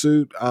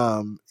lawsuit.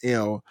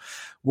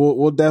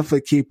 We'll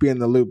definitely keep you in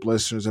the loop,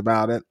 listeners,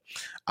 about it.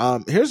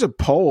 Here's a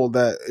poll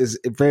that is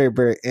very,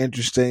 very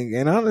interesting.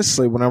 And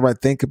honestly, whenever I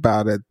think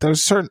about it,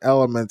 there's certain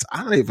elements,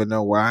 I don't even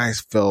know where I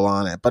feel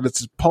on it, but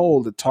it's a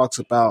poll that talks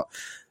about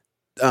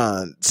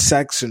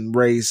sex and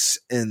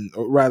racism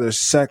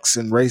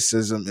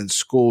in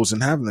schools,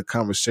 and having a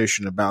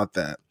conversation about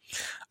that.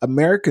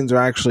 Americans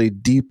are actually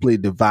deeply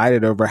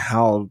divided over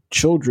how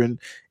children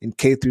in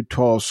K through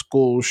 12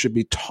 schools should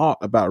be taught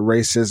about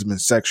racism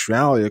and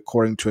sexuality,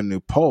 according to a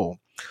new poll.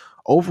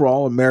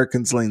 Overall,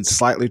 Americans lean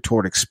slightly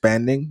toward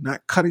expanding,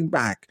 not cutting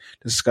back,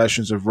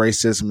 discussions of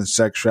racism and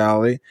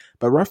sexuality,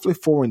 but roughly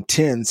 4 in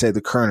 10 say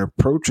the current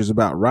approach is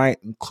about right,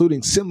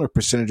 including similar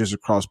percentages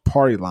across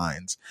party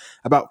lines.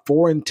 About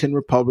 4 in 10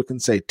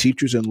 Republicans say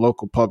teachers in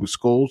local public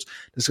schools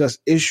discuss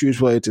issues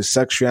related to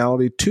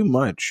sexuality too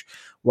much,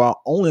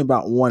 while only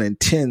about 1 in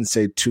 10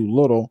 say too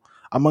little.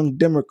 Among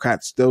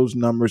Democrats, those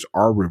numbers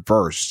are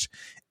reversed.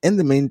 In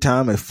the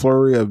meantime, a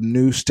flurry of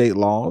new state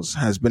laws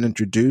has been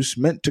introduced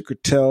meant to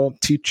curtail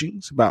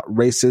teachings about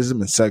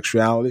racism and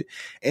sexuality,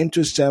 and to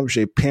establish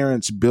a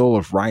parents' bill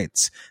of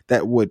rights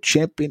that would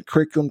champion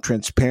curriculum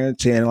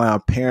transparency and allow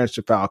parents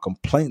to file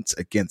complaints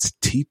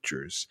against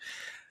teachers.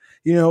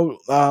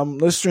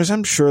 Listeners,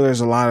 I'm sure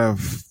there's a lot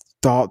of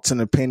thoughts and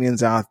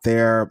opinions out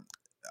there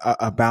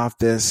about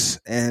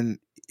this, and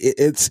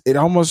it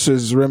almost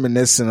is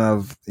reminiscent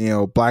of,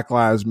 Black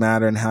Lives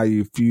Matter and how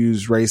you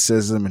fuse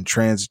racism and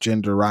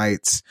transgender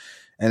rights.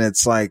 And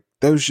it's like,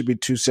 those should be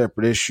two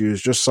separate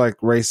issues, just like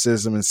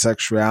racism and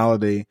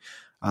sexuality.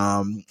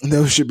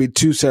 Those should be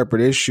two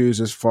separate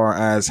issues as far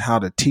as how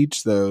to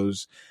teach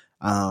those.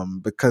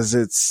 Because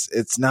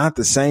it's not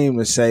the same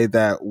to say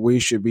that we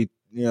should be,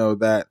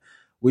 that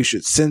we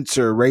should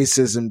censor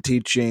racism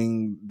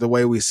teaching the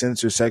way we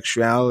censor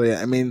sexuality.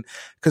 I mean,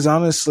 because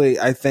honestly,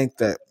 I think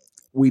that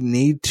we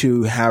need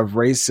to have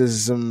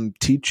racism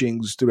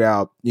teachings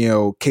throughout,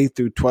 K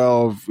through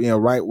 12,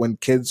 right when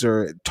kids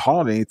are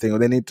taught anything, or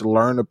they need to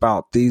learn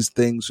about these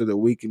things so that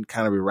we can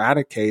kind of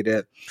eradicate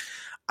it.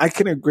 I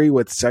can agree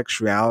with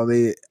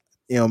sexuality,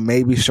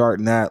 maybe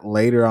starting that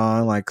later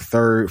on, like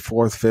 3rd,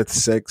 4th,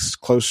 5th, 6th,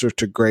 closer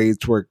to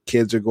grades where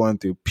kids are going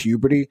through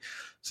puberty,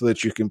 so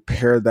that you can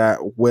pair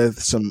that with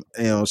some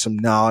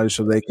knowledge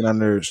so they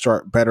can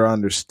start better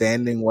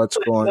understanding what's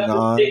going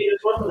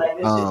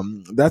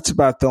on. That's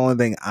about the only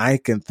thing I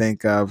can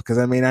think of. Because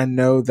I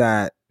know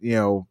that,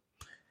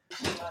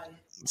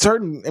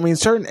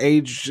 certain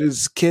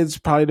ages, kids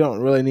probably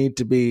don't really need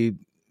to be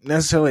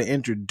necessarily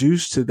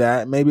introduced to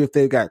that. Maybe if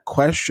they've got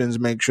questions,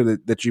 make sure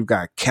that you've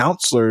got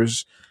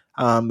counselors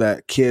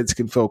that kids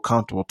can feel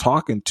comfortable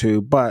talking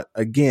to. But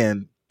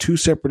again, two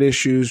separate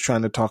issues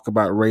trying to talk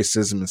about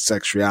racism and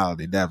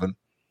sexuality, Devin.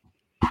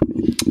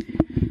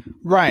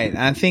 Right.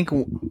 I think,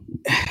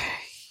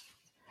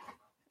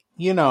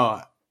 in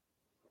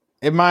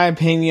my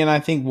opinion, I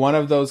think one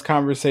of those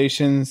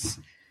conversations,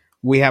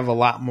 we have a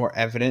lot more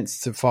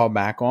evidence to fall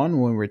back on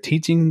when we're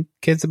teaching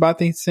kids about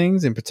these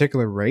things, in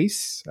particular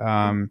race.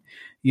 I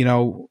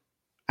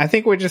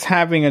think we're just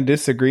having a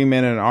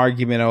disagreement and an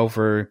argument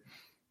over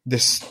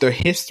the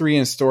history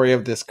and story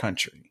of this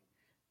country.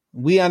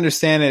 We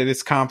understand that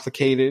it's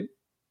complicated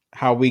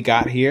how we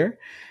got here,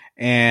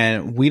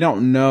 and we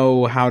don't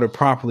know how to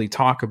properly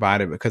talk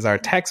about it because our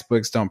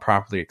textbooks don't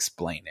properly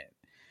explain it.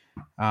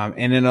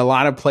 And in a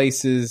lot of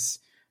places,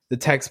 the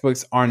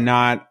textbooks are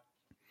not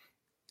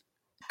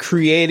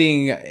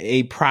creating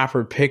a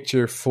proper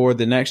picture for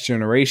the next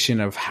generation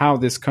of how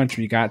this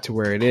country got to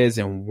where it is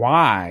and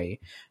why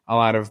a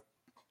lot of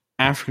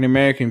African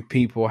American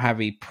people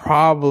have a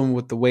problem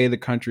with the way the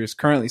country is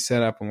currently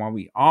set up, and why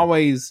we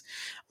always,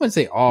 I wouldn't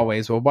say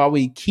always, but while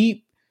we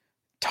keep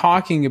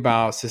talking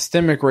about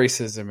systemic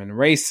racism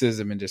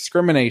and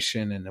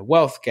discrimination and the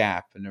wealth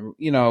gap and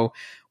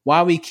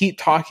why we keep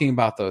talking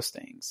about those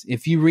things.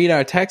 If you read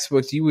our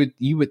textbooks, you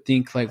would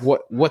think like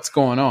what's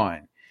going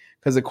on?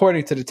 Because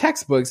according to the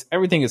textbooks,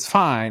 everything is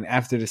fine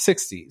after the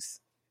 60s.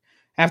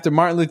 After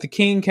Martin Luther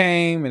King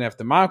came and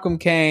after Malcolm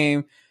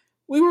came,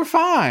 we were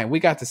fine. We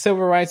got the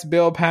Civil Rights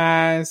Bill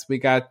passed. We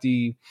got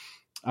the,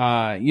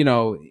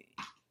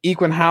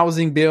 Equal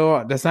Housing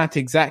Bill. That's not the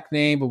exact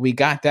name, but we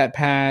got that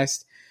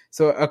passed.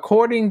 So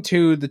according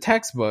to the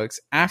textbooks,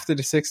 after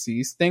the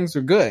 60s, things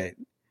were good.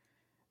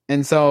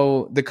 And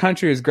so the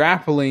country is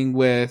grappling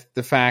with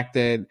the fact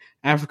that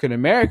African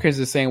Americans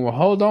are saying, well,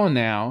 hold on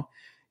now.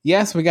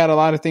 Yes, we got a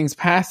lot of things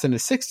passed in the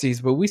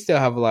 60s, but we still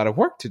have a lot of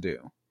work to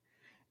do.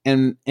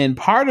 And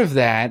part of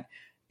that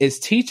is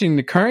teaching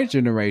the current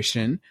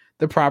generation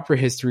the proper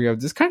history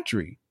of this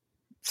country.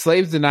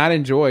 Slaves did not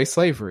enjoy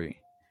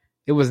slavery.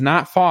 It was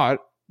not fought.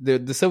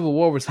 The Civil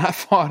War was not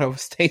fought over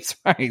states'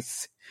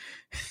 rights,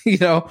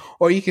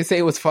 or you can say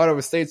it was fought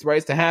over states'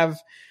 rights to have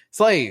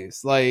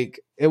slaves. Like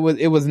it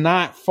was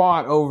not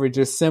fought over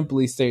just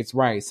simply states'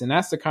 rights. And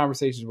that's the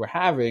conversations we're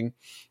having.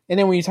 And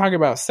then when you talk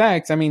about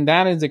sex, I mean,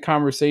 that is a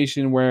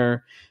conversation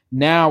where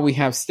now we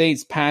have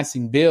states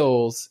passing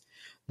bills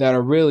that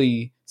are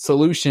really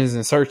solutions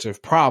in search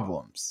of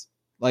problems.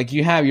 Like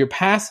you're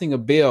passing a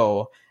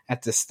bill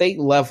at the state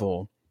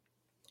level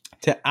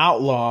to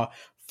outlaw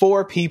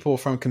 4 people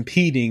from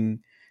competing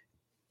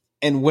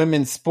in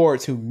women's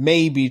sports who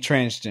may be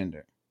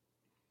transgender.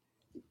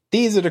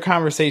 These are the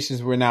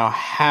conversations we're now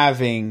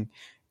having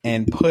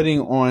and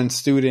putting on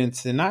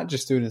students, and not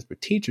just students,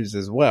 but teachers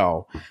as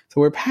well. So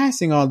we're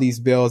passing all these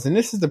bills. And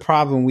this is the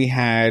problem we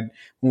had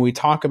when we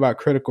talk about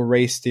critical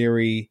race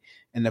theory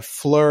and the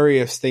flurry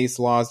of states'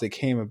 laws that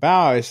came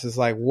about. It's just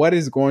like, what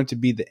is going to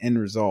be the end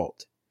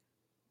result?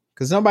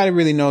 Because nobody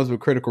really knows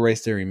what critical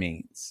race theory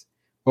means,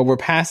 but we're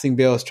passing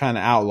bills trying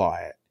to outlaw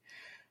it.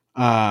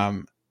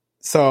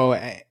 So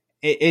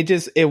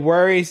it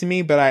worries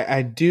me, but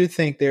I do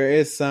think there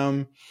is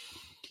some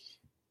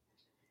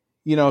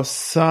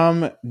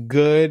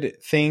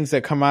good things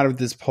that come out of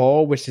this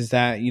poll, which is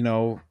that,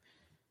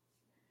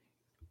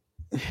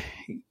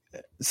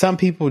 some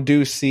people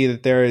do see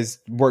that there is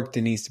work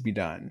that needs to be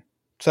done.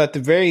 So at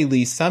the very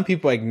least, some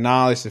people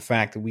acknowledge the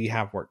fact that we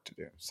have work to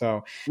do.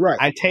 So right.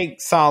 I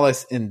take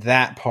solace in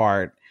that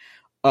part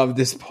of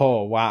this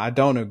poll. While I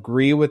don't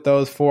agree with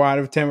those 4 out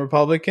of 10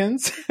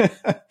 Republicans,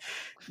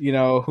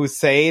 who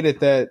say that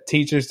the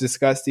teachers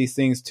discuss these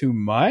things too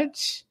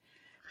much.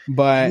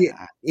 But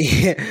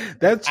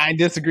I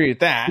disagree with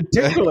that.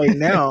 Particularly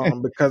now,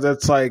 because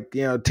it's like,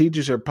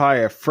 teachers are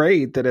probably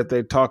afraid that if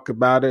they talk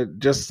about it,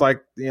 just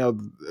like,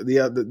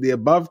 the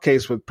above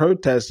case with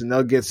protesting,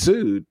 they'll get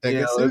sued.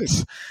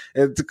 It's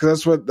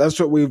because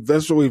that's what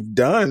we've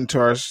done to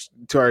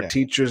our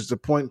teachers, to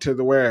point to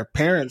where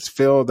parents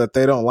feel that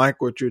they don't like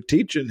what you're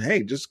teaching.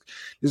 Hey, just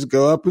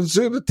go up and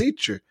sue the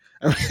teacher.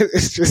 I mean,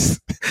 it's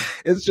just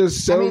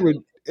so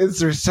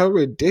it's so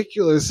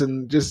ridiculous.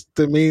 And just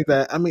to me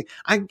that, I mean,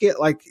 I get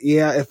like,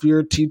 yeah, if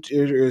your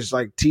teacher is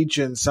like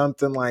teaching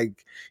something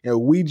like,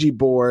 Ouija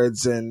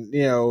boards and,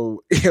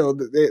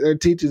 they're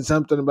teaching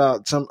something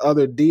about some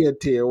other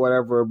deity or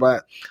whatever.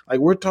 But like,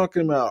 we're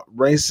talking about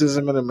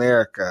racism in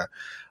America.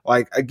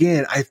 Like,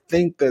 again, I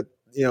think that,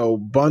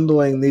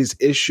 bundling these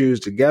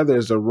issues together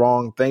is the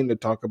wrong thing to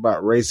talk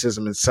about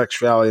racism and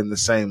sexuality in the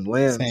same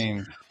lens.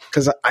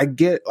 Because I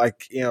get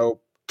like,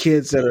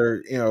 kids that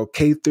are,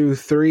 K through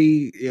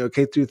 3,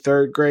 K through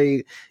 3rd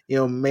grade,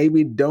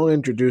 maybe don't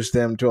introduce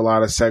them to a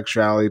lot of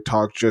sexuality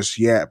talk just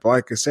yet. But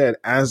like I said,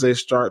 as they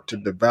start to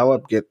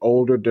develop, get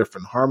older,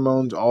 different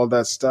hormones, all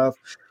that stuff,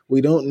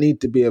 we don't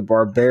need to be a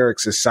barbaric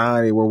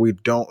society where we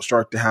don't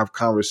start to have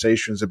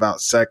conversations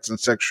about sex and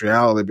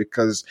sexuality,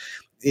 because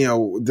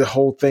the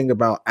whole thing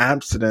about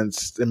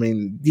abstinence, I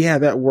mean, yeah,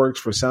 that works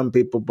for some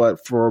people,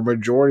 but for a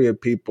majority of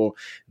people,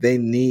 they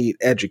need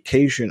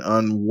education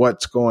on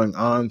what's going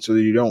on so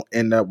that you don't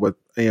end up with,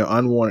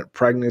 unwanted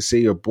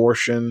pregnancy,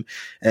 abortion,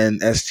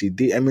 and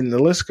STD. I mean, the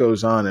list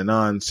goes on and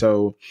on.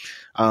 So,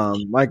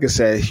 like I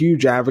said,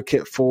 huge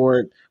advocate for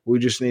it. We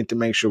just need to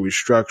make sure we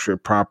structure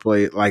it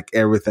properly, like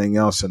everything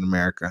else in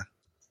America.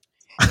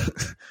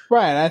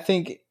 Right. I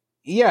think,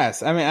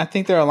 yes. I mean, I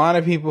think there are a lot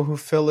of people who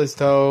feel as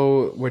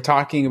though we're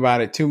talking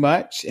about it too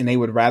much and they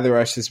would rather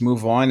us just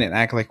move on and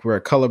act like we're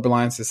a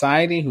colorblind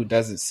society who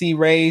doesn't see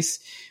race.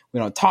 We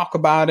don't talk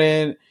about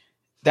it.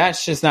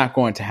 That's just not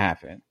going to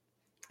happen.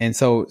 And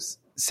so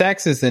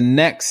sex is the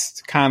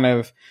next kind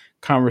of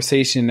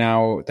conversation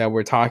now that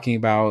we're talking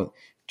about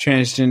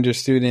transgender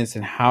students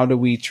and how do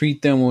we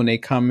treat them when they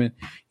come in,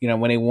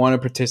 when they want to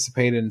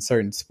participate in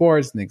certain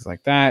sports and things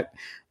like that.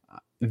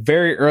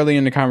 Very early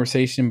in the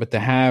conversation, but to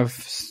have,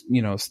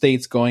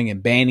 states going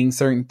and banning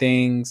certain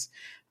things,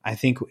 I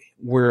think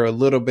we're a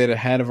little bit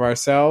ahead of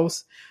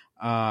ourselves.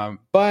 But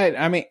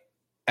I mean,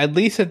 at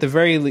least at the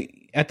very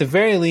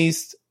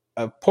least,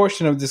 a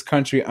portion of this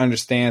country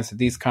understands that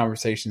these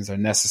conversations are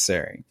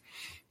necessary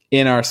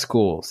in our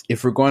schools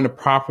if we're going to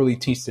properly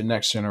teach the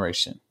next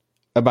generation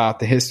about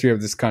the history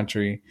of this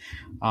country,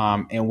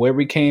 and where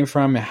we came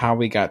from and how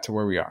we got to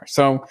where we are.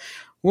 So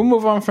we'll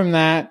move on from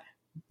that.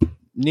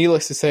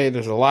 Needless to say,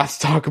 there's a lot to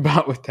talk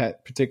about with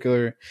that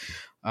particular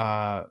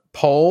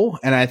poll.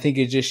 And I think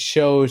it just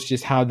shows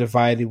just how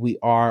divided we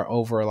are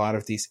over a lot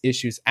of these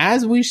issues,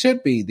 as we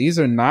should be. These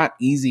are not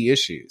easy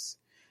issues.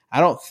 I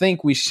don't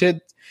think we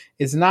should.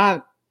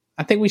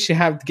 I think we should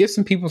give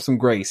some people some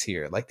grace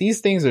here. Like, these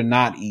things are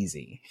not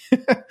easy.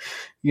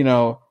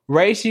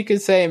 Race, you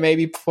could say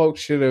maybe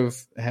folks should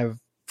have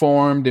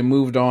formed and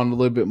moved on a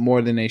little bit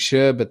more than they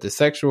should. But the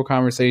sexual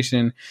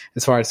conversation,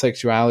 as far as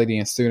sexuality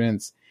and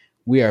students,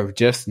 we are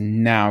just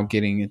now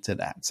getting into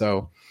that.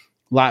 So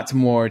lots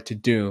more to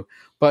do.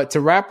 But to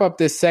wrap up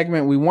this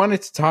segment, we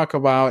wanted to talk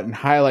about and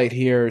highlight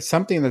here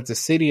something that the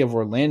city of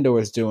Orlando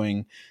is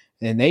doing.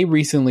 And they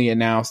recently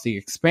announced the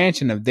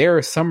expansion of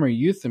their summer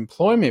youth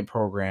employment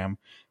program,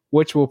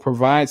 which will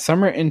provide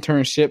summer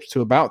internships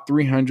to about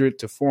 300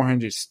 to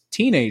 400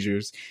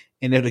 teenagers.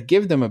 And it'll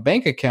give them a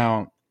bank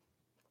account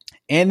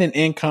and an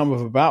income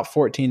of about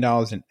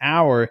 $14 an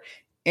hour.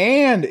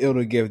 And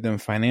it'll give them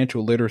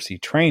financial literacy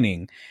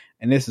training.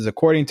 And this is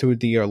according to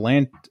the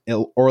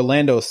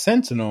Orlando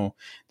Sentinel.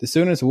 The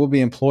students will be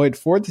employed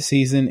for the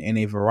season in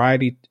a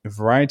variety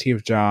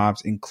of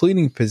jobs,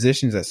 including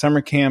positions at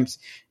summer camps,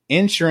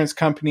 insurance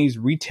companies,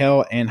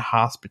 retail, and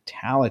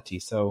hospitality.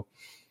 So,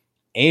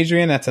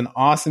 Adrian, that's an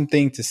awesome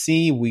thing to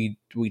see. We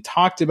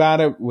talked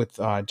about it with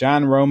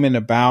John Roman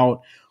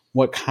about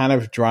what kind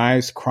of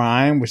drives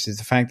crime, which is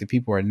the fact that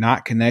people are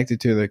not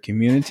connected to their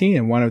community.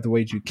 And one of the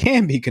ways you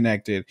can be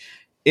connected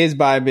is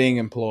by being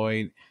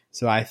employed.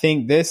 So I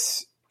think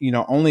this,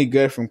 only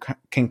good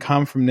can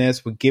come from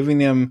this, with giving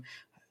them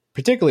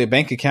particularly a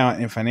bank account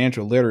and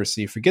financial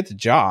literacy. Forget the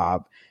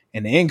job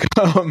and the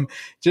income,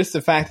 just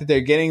the fact that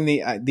they're getting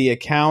the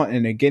account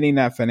and they're getting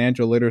that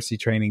financial literacy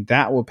training,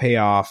 that will pay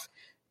off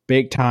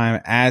big time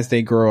as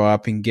they grow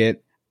up and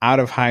get out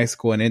of high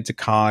school and into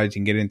college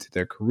and get into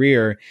their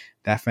career.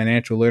 That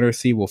financial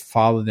literacy will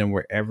follow them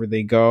wherever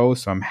they go.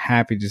 So I'm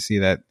happy to see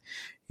that,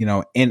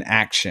 in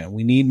action.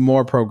 We need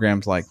more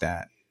programs like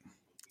that.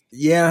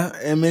 Yeah,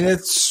 I mean,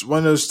 it's one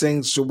of those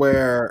things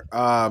where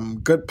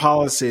good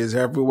policy is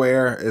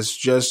everywhere. It's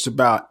just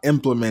about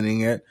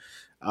implementing it.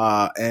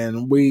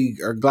 And we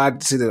are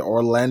glad to see that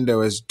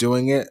Orlando is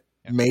doing it.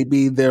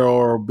 Maybe there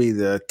will be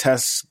the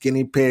test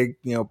guinea pig,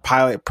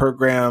 pilot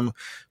program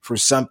for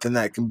something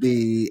that can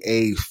be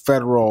a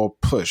federal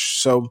push.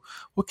 So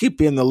we'll keep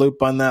you in the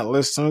loop on that,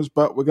 listeners,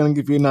 but we're going to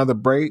give you another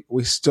break.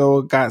 We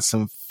still got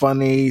some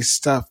funny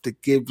stuff to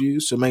give you,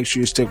 so make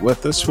sure you stick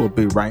with us. We'll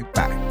be right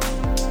back.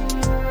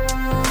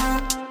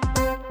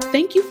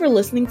 Thank you for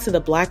listening to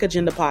the Black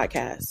Agenda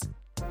Podcast.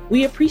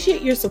 We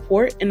appreciate your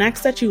support and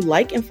ask that you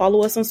like and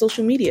follow us on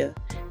social media,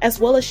 as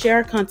well as share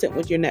our content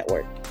with your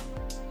network.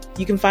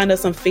 You can find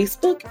us on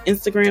Facebook,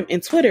 Instagram,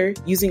 and Twitter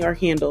using our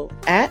handle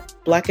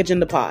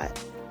 @BlackAgendaPod.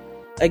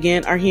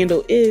 Again, our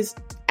handle is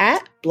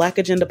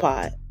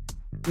 @BlackAgendaPod.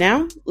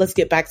 Now, let's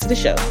get back to the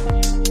show.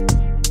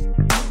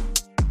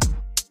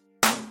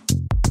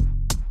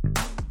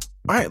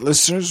 All right,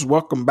 listeners,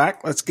 welcome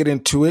back. Let's get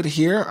into it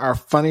here. Our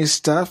funny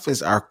stuff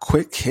is our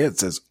quick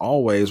hits, as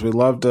always. We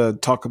love to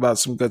talk about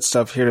some good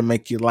stuff here to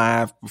make you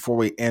laugh before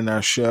we end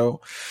our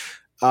show.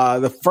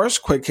 The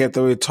first quick hit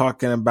that we're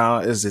talking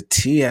about is the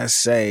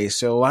TSA.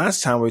 So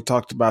last time we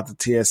talked about the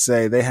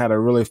TSA, they had a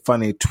really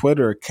funny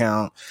Twitter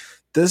account.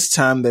 This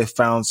time they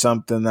found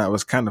something that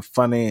was kind of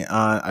funny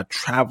on a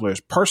traveler's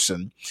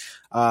person.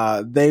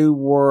 They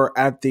were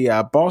at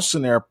the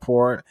Boston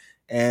airport,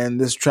 and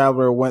this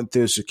traveler went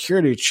through a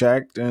security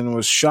check and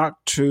was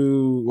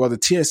the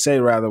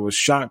TSA rather was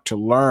shocked to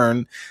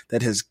learn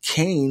that his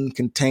cane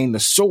contained a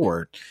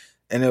sword.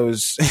 and it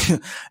was,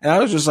 and I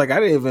was just like, I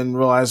didn't even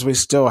realize we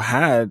still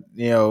had,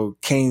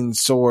 cane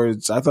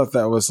swords. I thought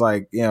that was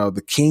like,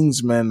 the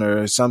Kingsmen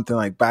or something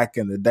like back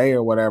in the day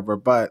or whatever.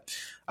 But,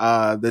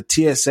 the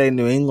TSA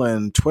New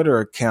England Twitter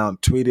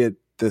account tweeted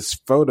this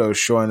photo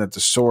showing that the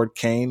sword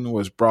cane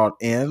was brought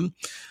in.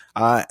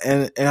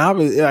 And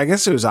obviously, I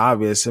guess it was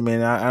obvious. I mean,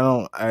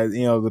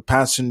 the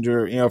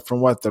passenger,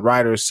 from what the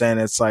writer is saying,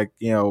 it's like,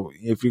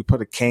 if you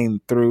put a cane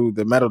through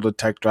the metal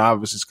detector,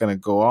 obviously it's going to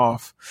go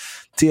off.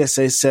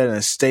 TSA said in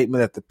a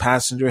statement that the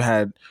passenger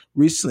had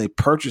recently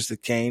purchased the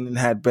cane and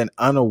had been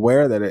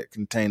unaware that it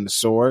contained the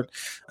sword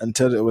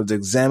until it was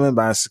examined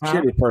by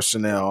security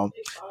personnel.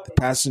 The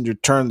passenger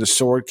turned the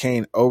sword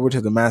cane over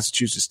to the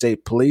Massachusetts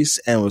State Police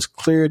and was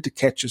cleared to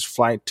catch his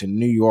flight to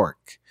New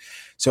York.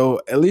 So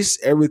at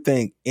least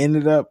everything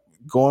ended up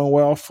going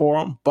well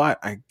for him. But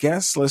I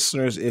guess,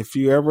 listeners, if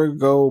you ever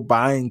go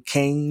buying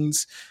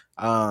canes,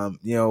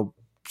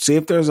 see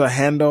if there's a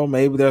handle.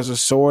 Maybe there's a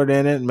sword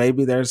in it.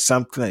 Maybe there's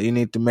something that you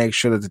need to make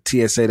sure that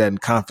the TSA doesn't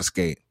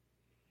confiscate.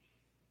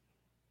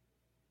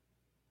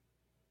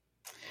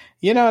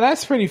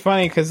 That's pretty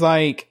funny because,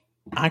 like,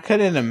 I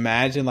couldn't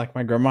imagine, like,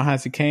 my grandma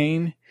has a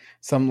cane.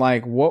 So I'm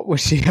like, what would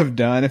she have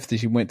done if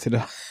she went to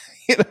the...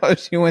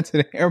 she went to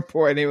the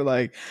airport and they were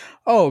like,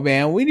 oh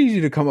man, we need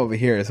you to come over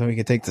here so we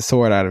can take the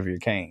sword out of your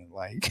cane.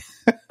 Like,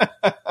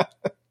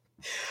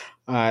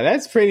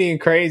 that's pretty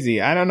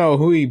crazy. I don't know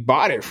who he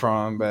bought it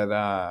from,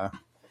 but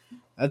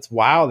that's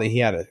wild that he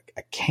had a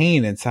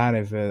cane inside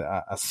of it,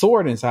 a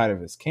sword inside of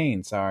his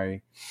cane.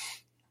 Sorry.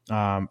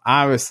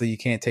 Obviously you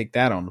can't take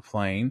that on the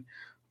plane,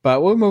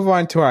 but we'll move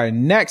on to our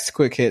next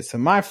quick hit. So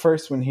my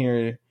first one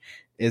here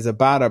is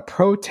about a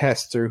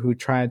protester who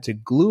tried to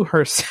glue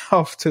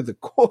herself to the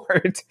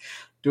court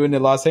during the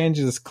Los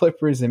Angeles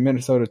Clippers and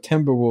Minnesota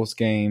Timberwolves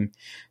game.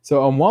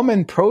 So a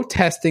woman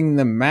protesting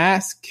the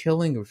mass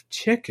killing of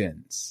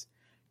chickens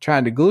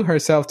tried to glue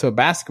herself to a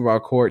basketball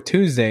court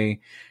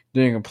Tuesday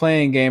during a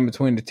playing game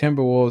between the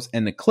Timberwolves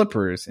and the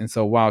Clippers. And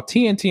so while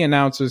TNT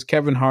announcers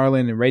Kevin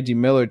Harlan and Reggie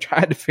Miller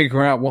tried to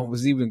figure out what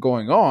was even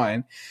going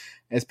on,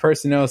 as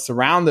personnel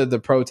surrounded the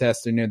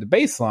protester near the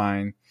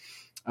baseline,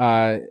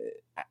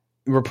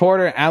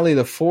 reporter Allie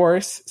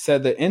LaForce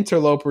said the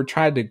interloper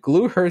tried to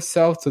glue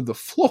herself to the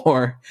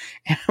floor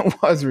and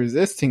was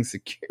resisting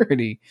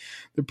security.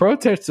 The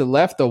protester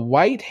left a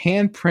white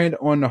handprint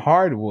on the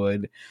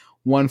hardwood,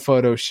 one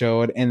photo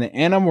showed, and the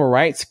animal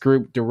rights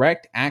group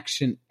Direct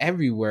Action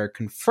Everywhere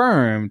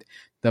confirmed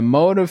the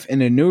motive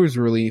in a news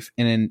release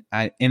and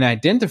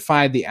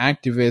identified the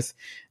activist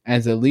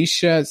as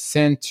Alicia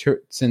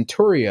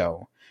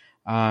Centurio.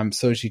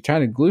 So she tried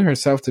to glue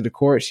herself to the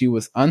court. She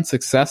was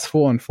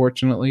unsuccessful.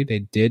 Unfortunately, they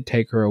did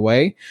take her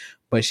away,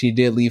 but she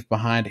did leave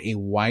behind a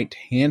white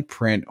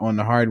handprint on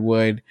the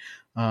hardwood.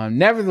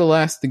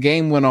 Nevertheless, the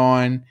game went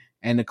on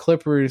and the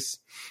Clippers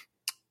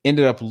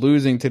ended up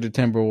losing to the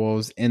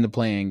Timberwolves in the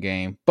play-in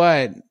game.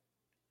 But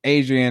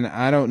Adrian,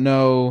 I don't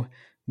know.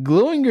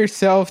 Gluing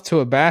yourself to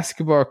a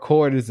basketball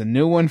court is a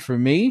new one for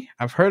me.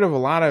 I've heard of a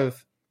lot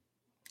of,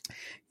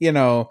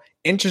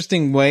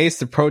 interesting ways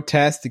to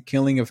protest the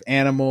killing of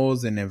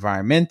animals and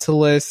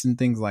environmentalists and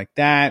things like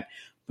that.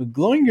 But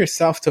gluing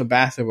yourself to a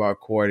basketball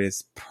court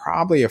is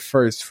probably a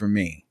first for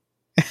me.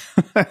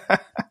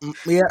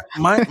 Yeah,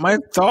 my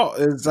thought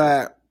is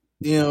that,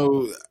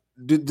 do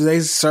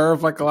they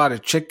serve like a lot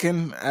of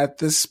chicken at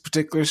this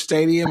particular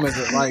stadium? Is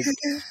it like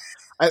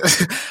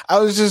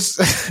I'm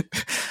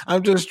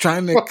just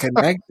trying to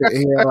connect it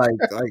here.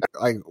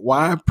 Like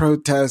why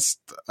protest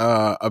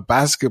a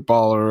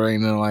basketball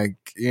arena, or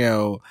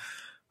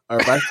a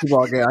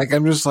basketball game? Like,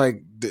 I'm just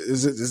like,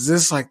 does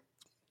this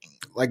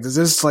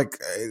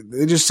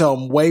they just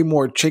sell way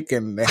more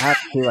chicken? They have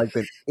to like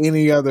than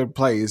any other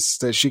place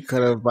that she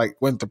could have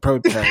went to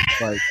protest.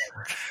 I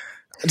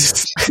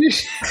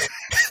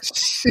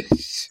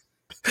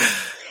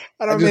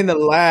don't mean to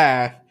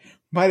laugh.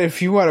 But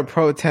if you want to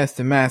protest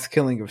the mass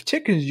killing of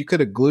chickens, you could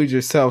have glued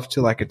yourself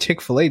to a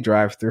Chick-fil-A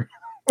drive-thru.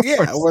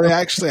 Yeah, where they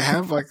actually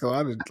have a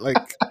lot of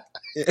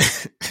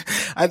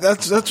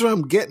that's what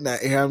I'm getting at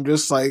here. I'm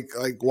just like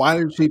why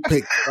did she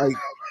pick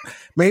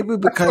maybe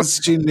because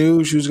she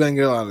knew she was going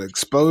to get a lot of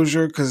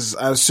exposure? Because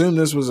I assume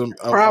this was a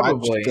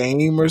watch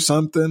game or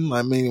something.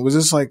 I mean, was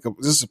this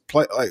a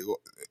play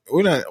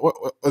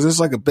was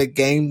this like a big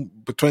game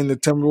between the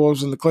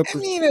Timberwolves and the Clippers? I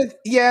mean,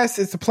 yes,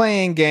 it's a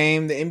playing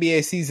game. The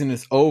NBA season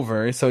is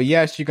over. So,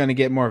 yes, you're going to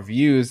get more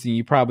views than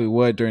you probably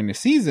would during the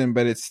season.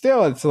 But it's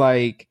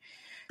like,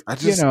 I'm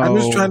just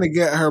trying to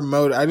get her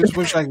motive. I just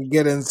wish I could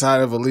get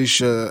inside of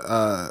Alicia's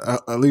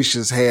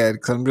head.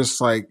 Because I'm just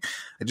like,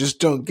 I just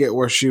don't get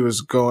where she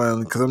was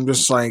going. Because I'm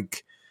just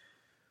like,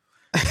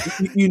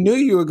 you knew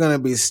you were going to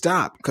be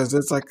stopped because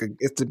it's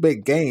a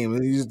big game.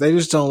 They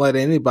just don't let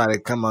anybody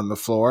come on the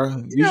floor.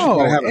 You just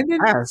got to have a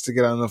pass to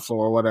get on the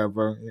floor or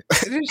whatever.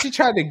 And then she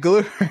tried to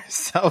glue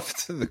herself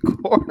to the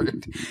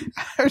court.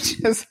 I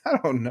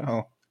don't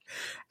know.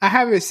 I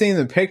haven't seen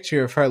the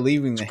picture of her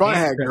leaving the probably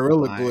had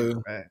Gorilla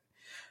Glue. But,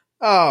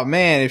 oh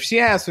man, if she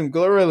had some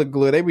Gorilla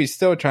Glue, they'd be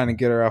still trying to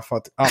get her off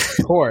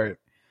the court.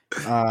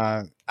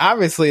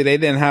 Obviously, they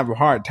didn't have a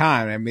hard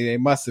time. I mean, they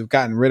must have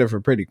gotten rid of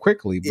her pretty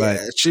quickly. But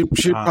Yeah, she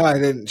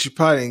probably didn't. She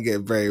probably didn't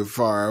get very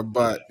far.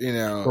 But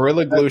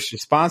Gorilla Glue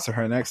should sponsor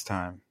her next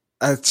time.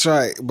 That's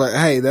right. But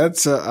hey,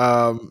 that's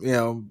I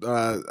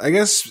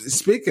guess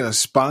speaking of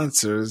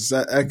sponsors,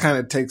 that kind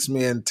of takes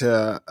me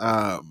into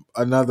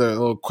another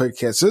little quick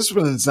hit. So this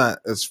one's not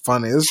as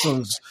funny. This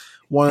one's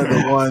one of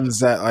the ones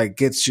that like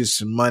gets you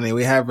some money.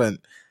 We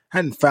hadn't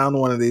found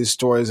one of these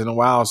stories in a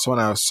while. So when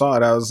I saw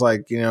it, I was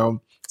like,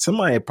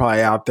 somebody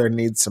probably out there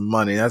needs some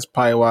money. That's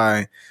probably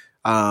why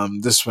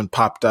this one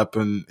popped up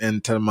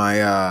into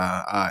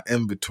my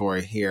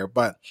inventory here.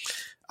 But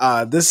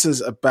this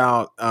is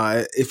about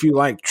if you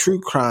like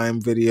true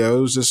crime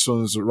videos, this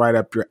one's right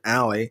up your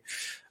alley.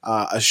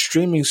 A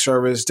streaming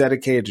service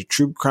dedicated to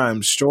true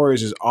crime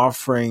stories is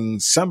offering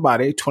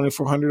somebody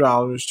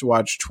 $2,400 to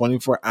watch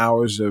 24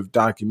 hours of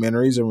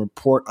documentaries and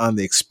report on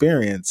the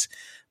experience.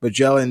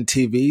 Magellan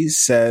TV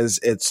says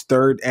its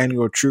third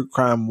annual True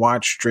Crime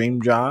Watch Stream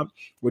Job,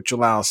 which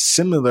allows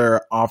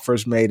similar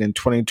offers made in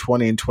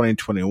 2020 and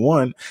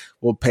 2021,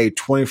 will pay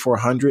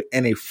 $2,400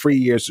 and a free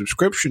year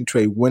subscription to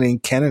a winning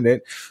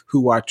candidate who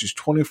watches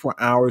 24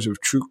 hours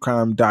of true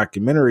crime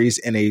documentaries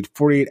in a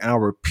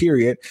 48-hour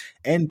period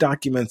and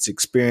documents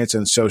experience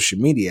on social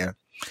media.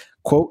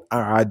 Quote,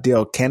 our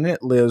ideal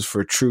candidate lives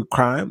for true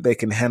crime. They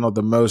can handle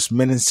the most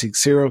menacing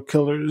serial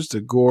killers,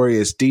 the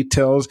goriest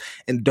details,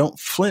 and don't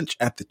flinch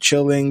at the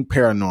chilling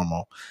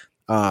paranormal,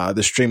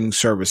 the streaming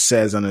service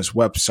says on its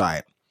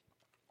website.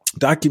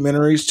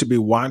 Documentaries to be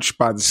watched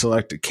by the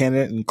selected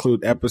candidate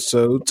include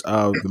episodes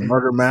of The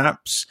Murder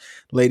Maps,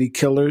 Lady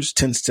Killers,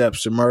 10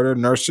 Steps to Murder,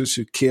 Nurses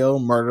Who Kill,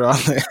 Murder on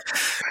the...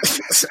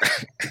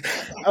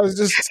 I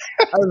was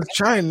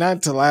trying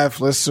not to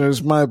laugh,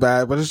 listeners, my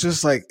bad, but it's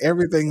just like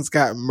everything's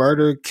got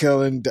murder,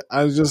 killing.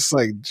 I was just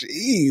like,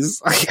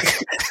 geez.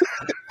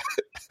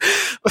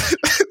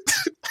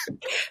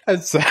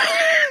 That's like,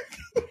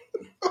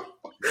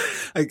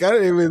 I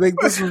didn't even think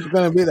this was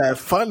going to be that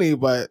funny,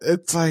 but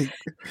it's like...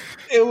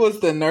 It was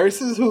the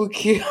nurses who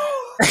killed.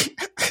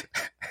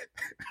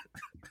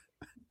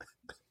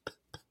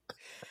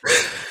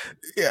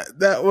 Yeah,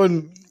 that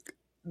one...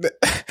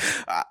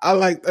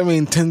 I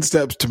 10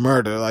 Steps to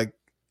Murder. Like,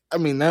 I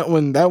mean, that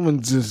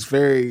one's just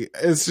very...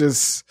 It's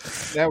just...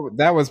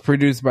 That was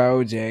produced by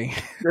OJ.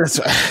 That's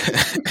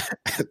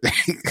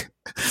right.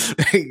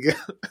 There you go.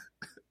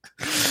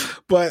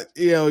 But,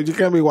 you're going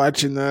to be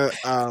watching the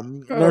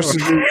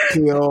Nurses Who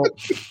Kill,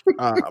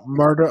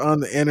 Murder on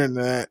the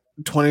Internet,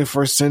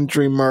 21st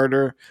Century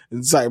Murder,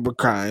 and Cyber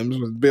Crimes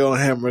with Bill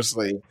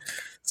Hammersley.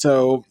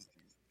 So,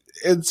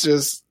 it's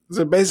just...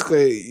 So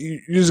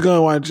basically, you're just going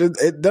to watch it.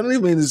 It doesn't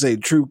even mean to say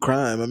true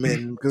crime. I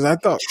mean, because I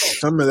thought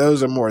some of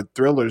those are more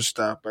thriller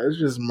stuff, but it's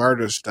just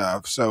murder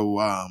stuff. So,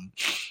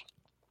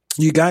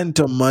 you got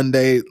until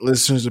Monday,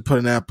 listeners, to put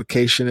an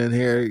application in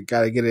here. You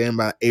got to get it in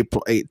by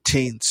April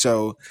 18th.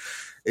 So,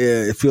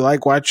 if you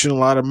like watching a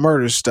lot of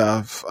murder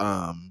stuff,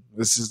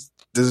 this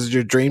is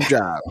your dream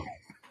job.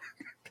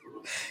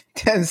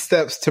 10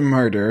 Steps to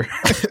Murder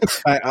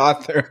by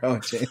author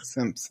O.J.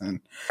 Simpson.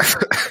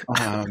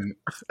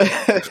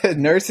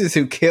 Nurses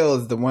Who Kill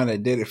is the one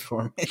that did it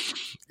for me.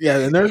 Yeah,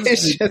 the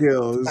Nurses Who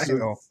Kill.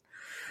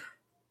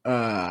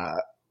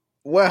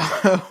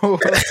 Well,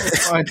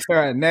 on to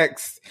our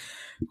next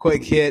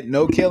quick hit.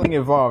 No killing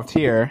involved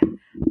here.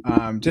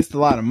 Just a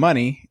lot of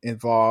money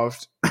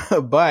involved.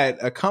 But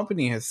a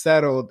company has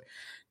settled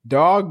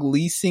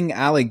dog-leasing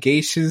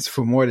allegations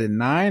for more than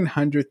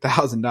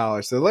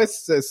 $900,000. So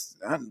let's just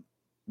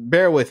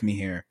bear with me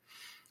here.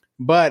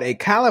 But a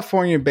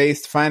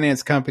California-based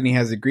finance company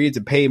has agreed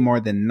to pay more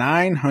than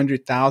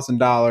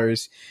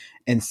 $900,000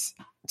 and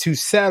to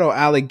settle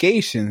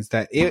allegations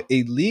that it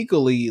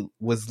illegally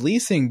was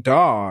leasing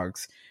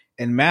dogs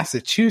in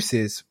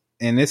Massachusetts.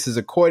 And this is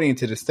according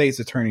to the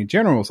state's attorney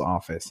general's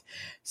office.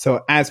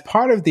 So as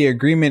part of the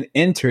agreement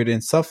entered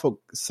in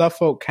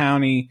Suffolk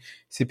County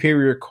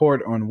Superior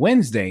Court on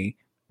Wednesday,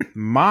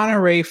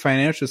 Monterey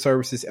Financial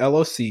Services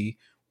LLC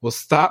will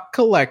stop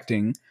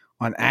collecting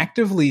on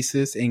active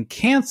leases and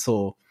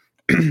cancel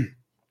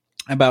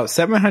about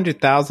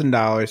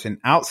 $700,000 in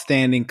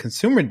outstanding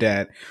consumer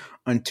debt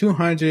on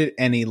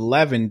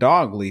 211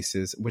 dog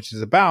leases, which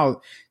is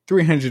about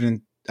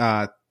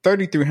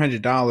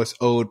 $3,300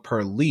 owed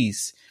per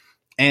lease.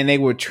 And they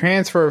would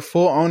transfer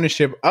full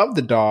ownership of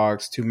the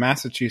dogs to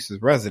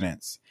Massachusetts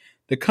residents.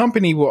 The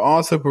company will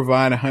also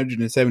provide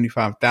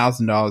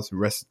 $175,000 in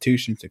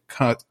restitution to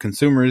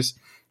consumers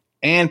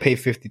and pay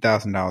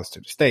 $50,000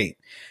 to the state.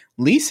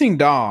 Leasing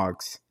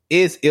dogs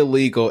is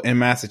illegal in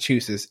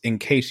Massachusetts, in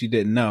case you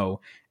didn't know,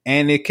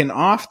 and it can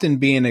often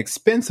be an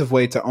expensive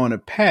way to own a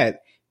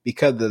pet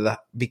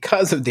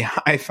because of the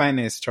high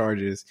finance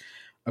charges,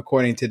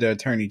 according to the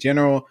Attorney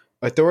General.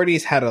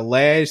 Authorities had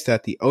alleged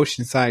that the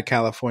Oceanside,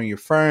 California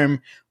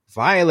firm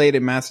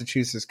violated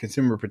Massachusetts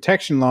consumer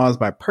protection laws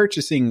by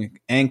purchasing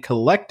and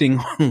collecting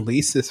on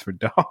leases for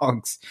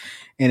dogs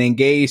and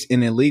engaged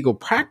in illegal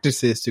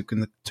practices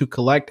to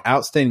collect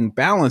outstanding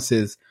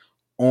balances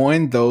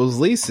on those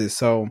leases.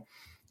 So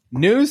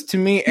News to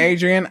me,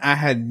 Adrian. I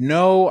had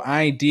no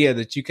idea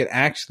that you could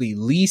actually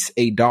lease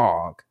a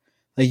dog.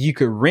 Like you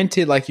could rent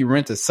it like you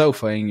rent a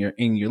sofa in your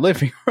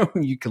living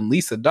room. You can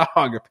lease a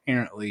dog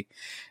apparently.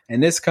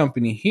 And this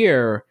company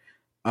here,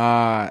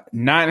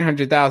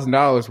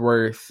 $900,000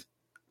 worth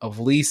of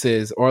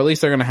leases, or at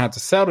least they're going to have to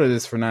sell to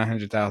this for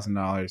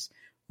 $900,000,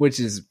 which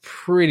is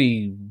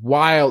pretty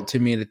wild to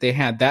me that they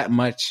had that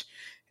much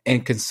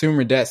in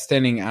consumer debt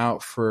standing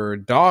out for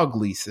dog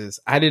leases.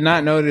 I did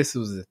not know this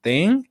was a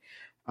thing.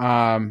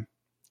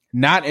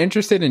 Not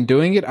interested in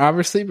doing it,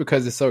 obviously,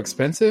 because it's so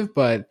expensive.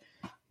 But,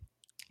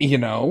 you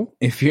know,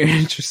 if you're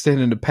interested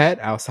in a pet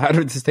outside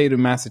of the state of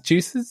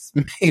Massachusetts,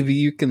 maybe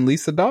you can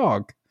lease a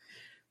dog.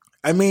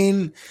 I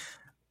mean,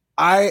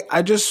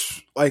 I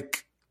just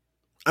like,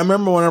 I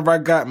remember whenever I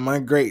got my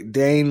Great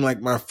Dane,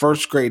 like my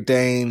first Great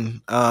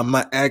Dane,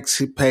 my ex,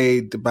 he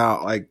paid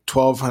about like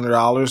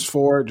 $1,200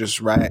 for it,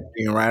 just right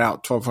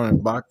out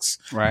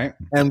 $1,200. Right.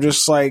 And I'm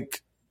just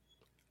like,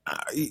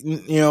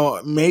 you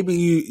know, maybe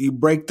you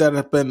break that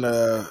up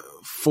into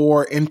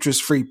 4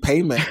 interest-free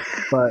payments,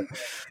 but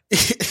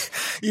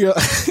you know,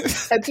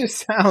 that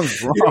just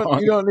sounds wrong.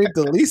 You don't need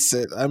to lease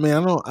it. I mean,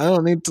 I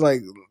don't need to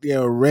like, you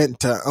know,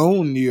 rent to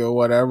own you or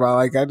whatever.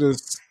 Like I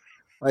just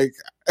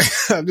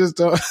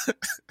don't.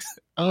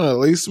 I don't know,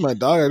 lease my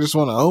dog. I just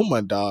want to own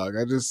my dog.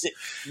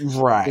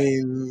 Right. I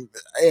mean,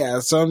 yeah.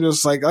 So I'm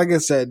just like I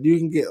said, you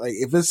can get like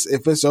if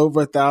it's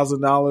over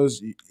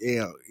 $1,000,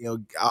 you know,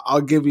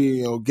 I'll give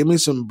you, give me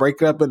some,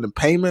 break it up into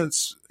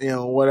payments,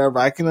 whatever.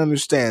 I can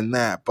understand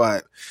that,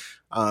 but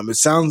it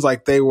sounds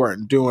like they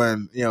weren't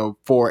doing,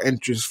 4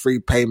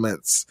 interest-free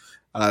payments.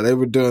 They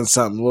were doing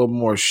something a little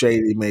more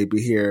shady,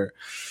 maybe here.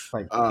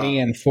 Like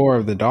AN4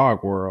 of the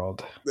dog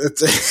world.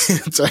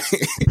 That's right.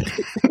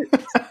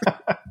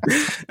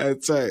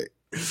 That's right.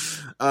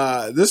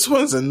 This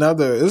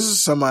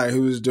is somebody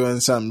who was doing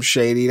something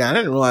shady. I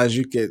didn't realize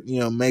you could,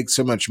 make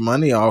so much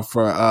money off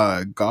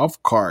for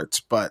golf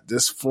carts, but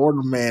this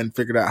Florida man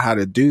figured out how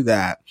to do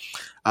that.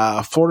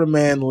 Florida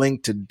man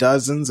linked to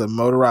dozens of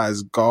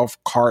motorized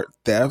golf cart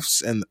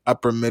thefts in the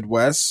upper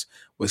Midwest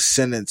was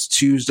sentenced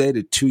Tuesday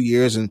to 2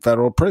 years in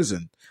federal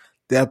prison.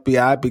 The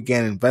FBI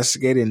began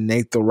investigating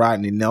Nathan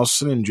Rodney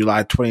Nelson in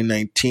July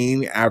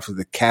 2019 after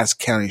the Cass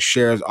County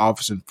Sheriff's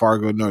Office in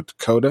Fargo, North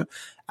Dakota,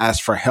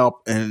 asked for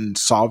help in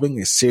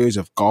solving a series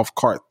of golf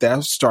cart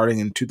thefts starting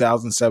in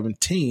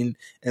 2017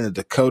 in the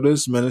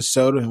Dakotas,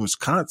 Minnesota, and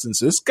Wisconsin.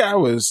 So this guy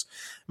was,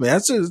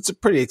 it's a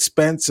pretty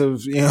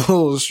expensive,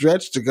 little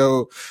stretch to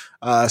go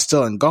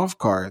stealing golf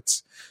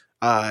carts.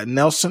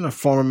 Nelson, a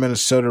former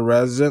Minnesota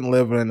resident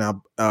living in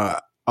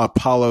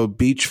Apollo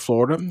Beach,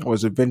 Florida,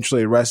 was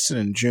eventually arrested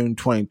in June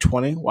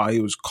 2020 while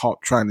he was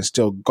caught trying to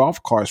steal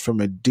golf carts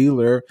from a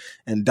dealer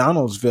in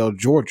Donaldsonville,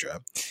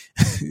 Georgia.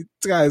 This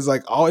guy's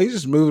like, he's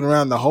just moving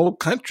around the whole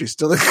country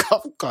stealing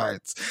golf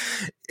carts.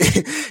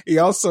 He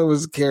also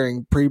was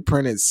carrying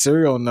pre-printed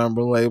serial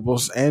number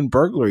labels and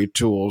burglary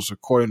tools,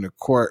 according to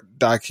court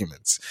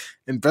documents.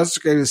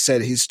 Investigators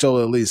said he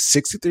stole at least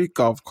 63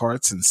 golf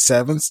carts in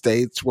 7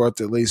 states worth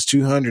at least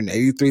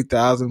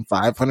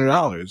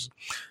 $283,500.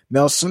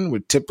 Nelson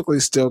would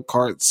typically steal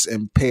carts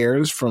in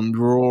pairs from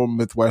rural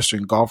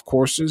Midwestern golf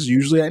courses,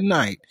 usually at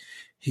night.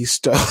 He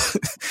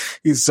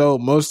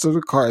sold most of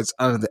the carts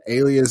under the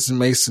alias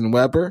Mason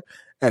Weber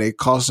at a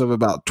cost of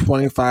about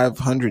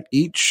 $2,500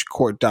 each,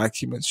 court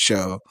documents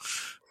show.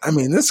 I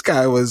mean, this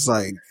guy was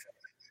like,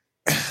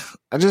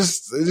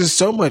 just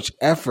so much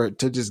effort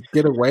to just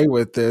get away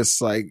with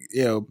this, like,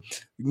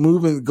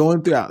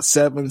 going throughout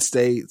 7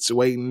 states,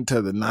 waiting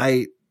till the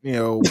night.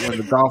 When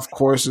the golf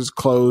course is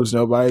closed,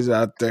 nobody's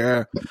out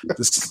there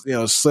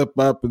to, slip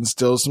up and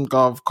steal some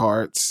golf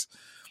carts.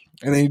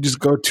 And then you just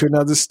go to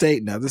another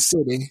state, another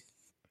city.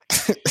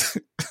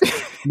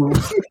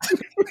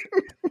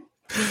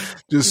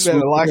 Just you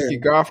better lock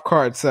your golf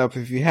carts up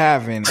if you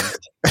have any.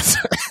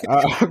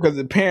 Because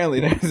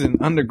apparently there's an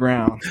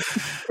underground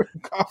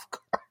golf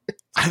cart.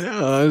 I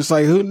know. It's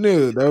like, who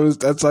knew?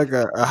 That's like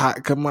a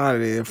hot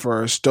commodity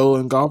for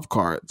stolen golf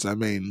carts. I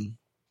mean,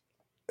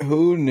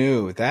 who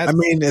knew that? I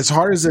mean, as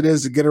hard as it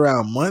is to get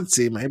around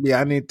Muncie, maybe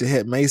I need to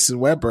hit Mason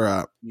Weber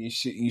up. You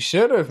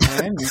should have,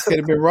 man. You could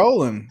have been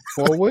rolling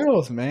 4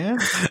 wheels, man.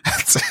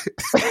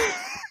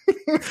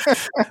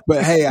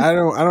 But hey, I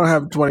don't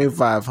have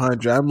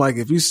 2,500. I'm like,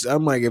 if this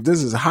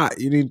is hot,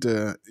 you need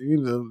to.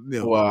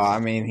 Well, I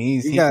mean,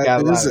 he's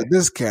got a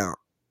discount.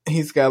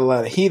 He's got a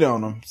lot of heat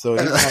on him, so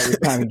he's probably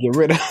trying to get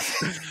rid of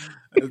it.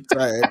 That's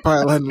right.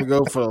 Probably letting him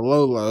go for the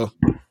low.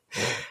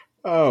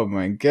 Oh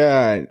my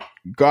God.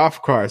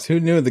 Golf carts. Who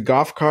knew the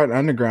golf cart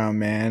underground,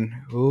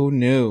 man? Who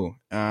knew?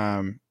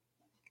 We'll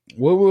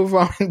move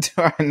on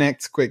to our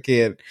next quick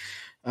hit.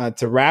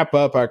 To wrap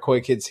up our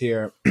quick hits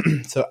here.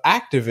 So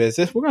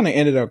activists, we're going to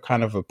end it on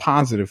kind of a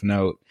positive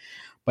note,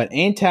 but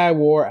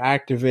anti-war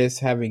activists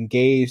have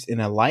engaged in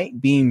a light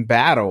beam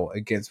battle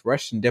against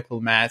Russian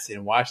diplomats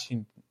in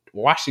Washington,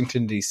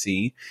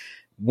 D.C.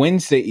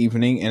 Wednesday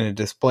evening in a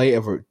display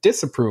of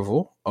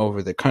disapproval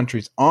over the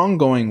country's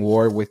ongoing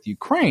war with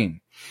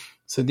Ukraine.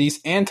 So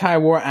these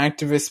anti-war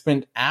activists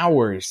spent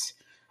hours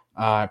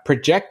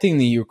projecting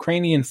the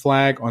Ukrainian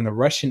flag on the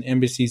Russian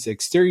embassy's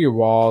exterior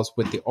walls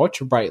with the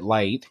ultra-bright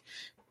light.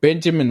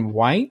 Benjamin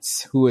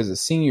Weitz, who is a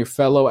senior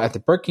fellow at the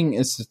Brookings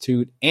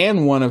Institute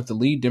and one of the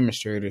lead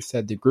demonstrators,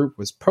 said the group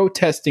was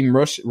protesting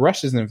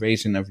Russia's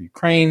invasion of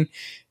Ukraine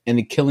and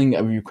the killing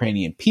of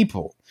Ukrainian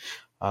people.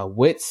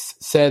 Weitz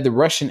said the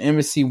Russian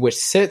embassy, which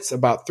sits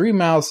about 3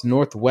 miles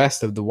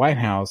northwest of the White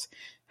House,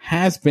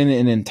 has been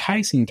an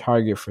enticing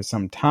target for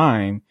some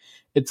time.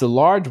 It's a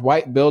large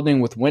white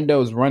building with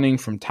windows running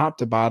from top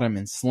to bottom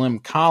and slim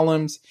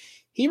columns.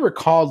 He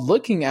recalled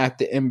looking at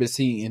the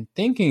embassy and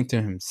thinking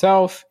to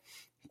himself,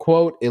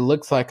 quote, "It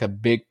looks like a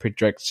big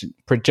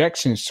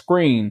projection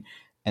screen,"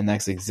 and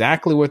that's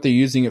exactly what they're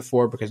using it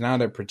for, because now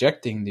they're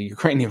projecting the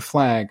Ukrainian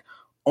flag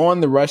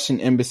on the Russian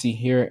embassy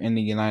here in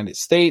the United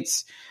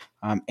States.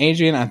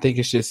 Adrian, I think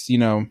it's just,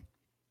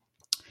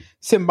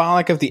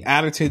 symbolic of the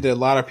attitude that a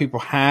lot of people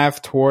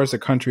have towards the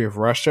country of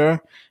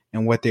Russia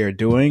and what they are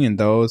doing, and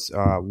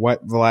what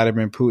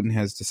Vladimir Putin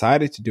has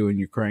decided to do in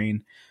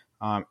Ukraine.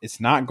 It's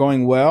not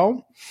going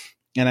well.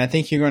 And I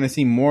think you're going to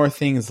see more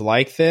things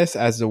like this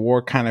as the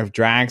war kind of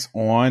drags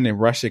on and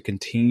Russia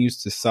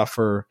continues to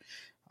suffer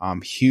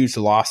huge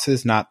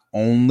losses, not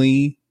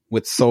only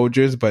with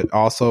soldiers, but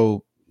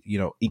also,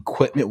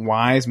 equipment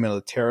wise,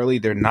 militarily,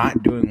 they're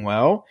not doing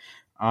well.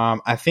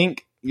 I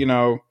think,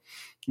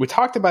 we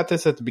talked about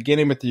this at the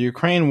beginning, but the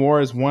Ukraine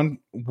war is one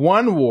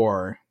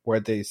war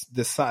where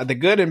the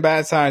good and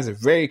bad sides are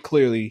very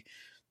clearly,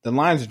 the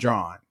lines are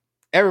drawn.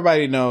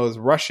 Everybody knows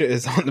Russia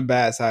is on the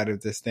bad side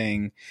of this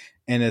thing.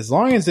 And as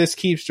long as this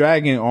keeps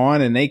dragging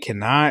on and they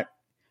cannot,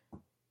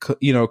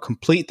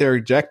 complete their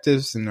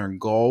objectives and their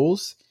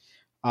goals,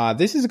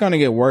 this is going to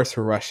get worse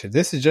for Russia.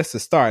 This is just a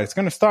start. It's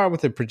going to start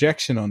with a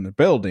projection on the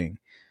building.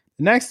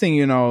 The next thing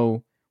you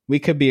know, we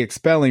could be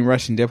expelling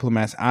Russian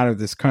diplomats out of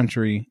this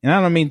country. And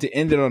I don't mean to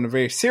end it on a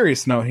very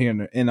serious note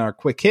here in our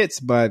quick hits,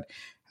 but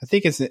I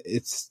think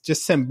it's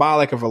just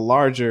symbolic of a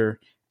larger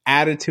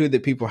attitude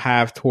that people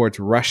have towards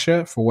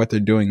Russia for what they're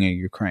doing in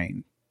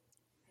Ukraine.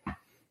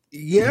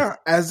 Yeah,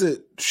 as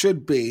it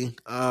should be.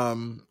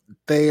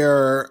 They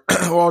are,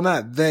 well,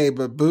 not they,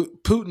 but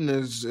Putin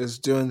is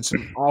doing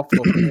some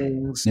awful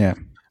things. Yeah.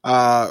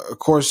 Of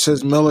course,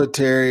 his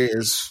military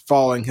is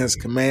following his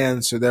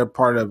commands, so they're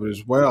part of it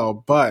as well.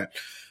 But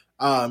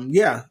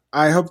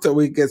I hope that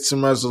we get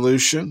some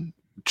resolution.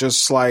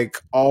 Just like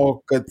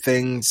all good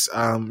things,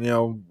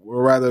 or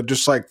rather,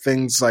 just like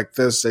things like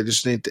this, they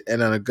just need to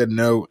end on a good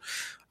note.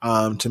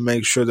 To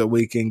make sure that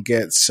we can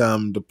get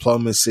some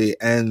diplomacy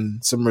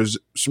and some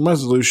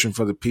resolution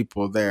for the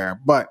people there.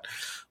 But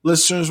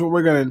listeners, what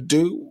we're going to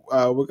do,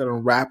 we're going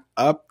to wrap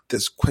up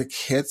this quick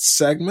hits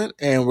segment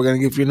and we're going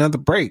to give you another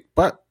break.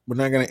 But we're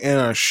not going to end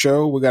our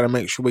show. We got to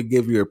make sure we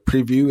give you a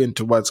preview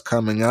into what's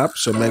coming up.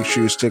 So make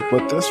sure you stick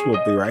with us.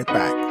 We'll be right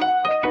back.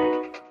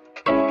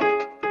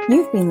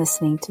 You've been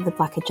listening to the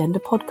Black Agenda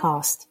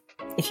podcast.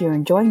 If you're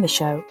enjoying the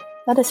show,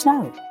 let us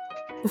know.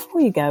 Before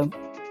you go,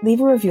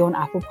 leave a review on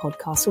Apple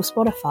Podcasts or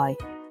Spotify.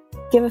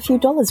 Give a few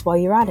dollars while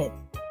you're at it.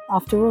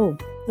 After all,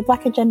 the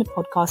Black Agenda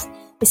podcast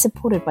is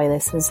supported by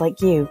listeners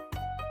like you.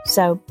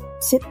 So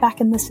sit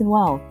back and listen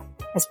well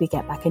as we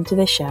get back into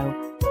the show.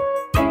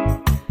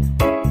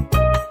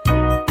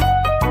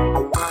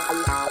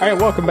 All right,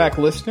 welcome back,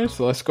 listeners.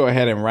 So let's go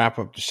ahead and wrap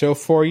up the show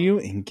for you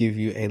and give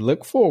you a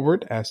look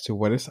forward as to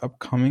what is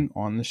upcoming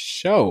on the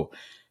show.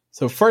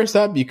 So first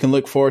up, you can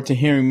look forward to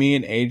hearing me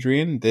and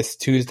Adrian this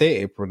Tuesday,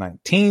 April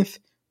 19th.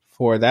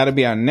 That'll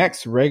be our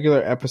next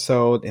regular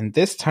episode. And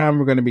this time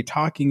we're going to be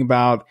talking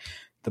about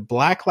the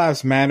Black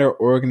Lives Matter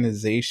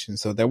organization.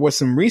 So there was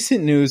some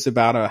recent news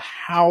about a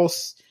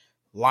house,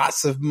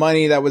 lots of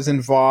money that was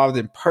involved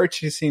in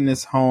purchasing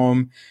this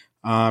home.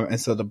 And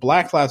so the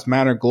Black Lives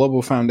Matter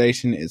Global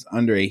Foundation is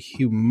under a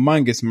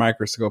humongous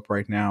microscope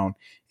right now.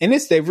 And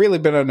they've really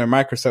been under a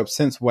microscope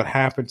since what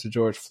happened to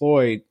George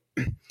Floyd.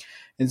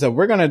 And so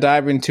we're going to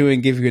dive into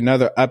and give you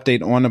another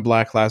update on the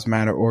Black Lives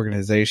Matter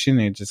organization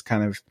and just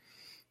kind of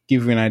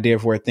give you an idea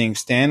of where things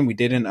stand. We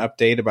did an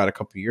update about a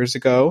couple of years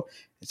ago.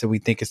 And so we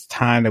think it's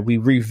time that we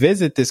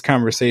revisit this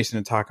conversation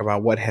and talk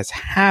about what has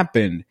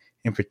happened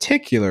in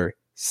particular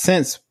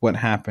since what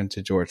happened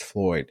to George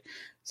Floyd.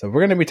 So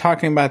we're going to be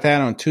talking about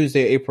that on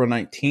Tuesday, April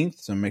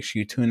 19th. So make sure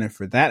you tune in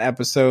for that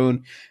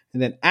episode.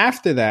 And then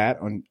after that,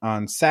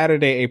 on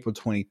Saturday, April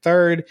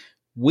 23rd,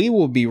 we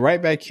will be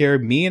right back here,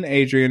 me and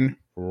Adrian,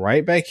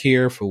 right back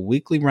here for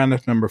weekly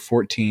roundup number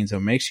 14. So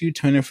make sure you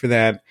tune in for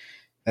that.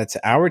 That's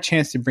our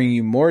chance to bring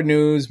you more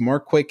news,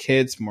 more quick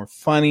hits, more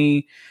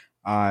funny,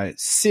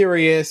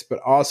 serious, but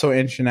also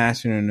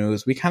international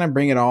news. We kind of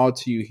bring it all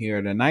to you here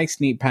in a nice,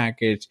 neat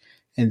package.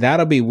 And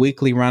that'll be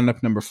weekly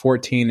roundup number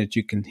 14 that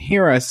you can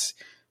hear us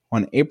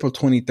on April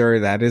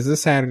 23rd. That is a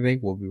Saturday.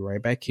 We'll be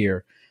right back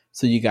here.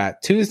 So you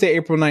got Tuesday,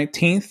 April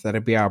 19th.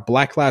 That'll be our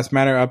Black Lives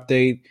Matter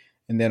update.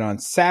 And then on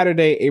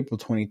Saturday, April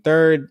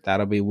 23rd,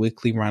 that'll be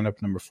weekly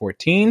roundup number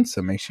 14.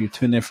 So make sure you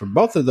tune in for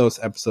both of those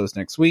episodes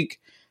next week.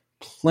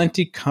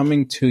 Plenty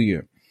coming to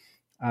you.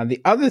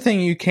 The other thing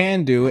you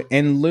can do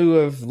in lieu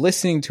of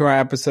listening to our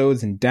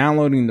episodes and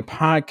downloading the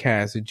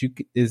podcast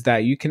is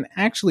that you can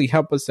actually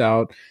help us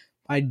out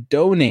by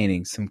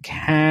donating some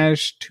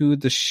cash to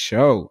the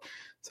show.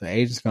 So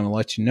Agent's going to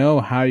let you know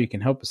how you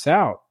can help us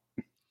out.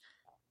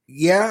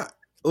 Yeah,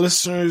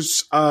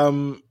 listeners,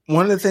 one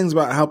of the things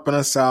about helping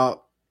us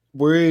out,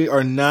 we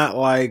are not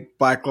like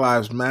Black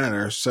Lives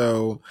Matter.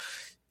 So,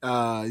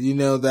 you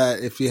know that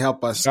if you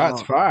help us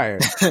Shots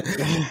fired.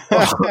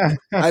 Well,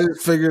 I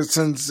just figured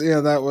since,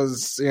 that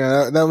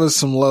was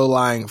some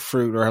low-lying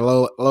fruit or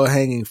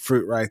low-hanging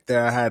fruit right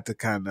there. I had to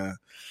kind of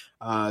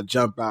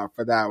jump out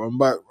for that one.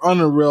 But on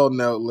a real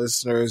note,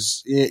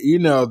 listeners, you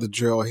know the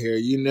drill here.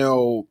 You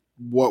know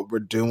what we're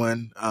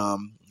doing.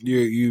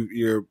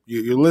 You're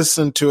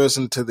listening to us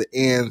until the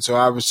end, so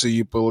obviously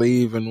you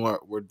believe in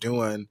what we're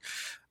doing.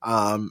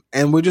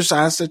 And we just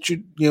ask that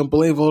you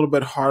believe a little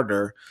bit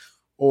harder,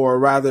 or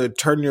rather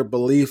turn your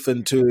belief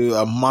into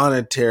a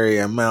monetary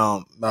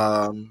amount,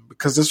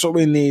 because that's what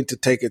we need to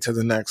take it to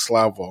the next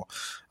level.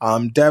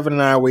 Devin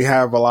and I, we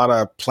have a lot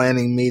of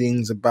planning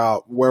meetings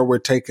about where we're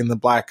taking the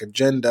Black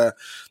agenda,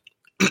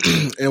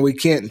 and we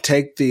can't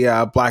take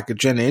the Black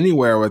agenda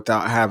anywhere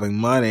without having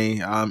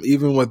money.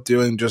 Even with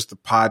doing just the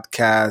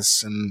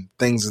podcasts and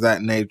things of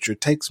that nature,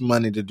 it takes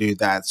money to do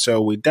that.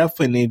 So we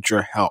definitely need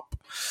your help.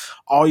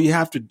 All you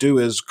have to do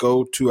is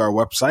go to our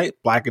website,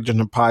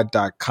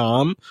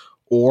 blackagendapod.com,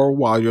 or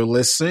while you're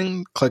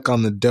listening, click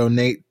on the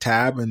donate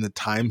tab and the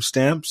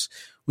timestamps.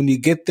 When you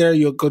get there,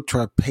 you'll go to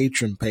our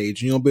Patreon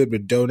page and you'll be able to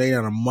donate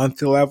on a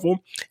monthly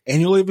level,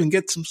 and you'll even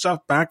get some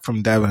stuff back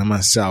from Devin and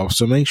myself.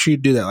 So make sure you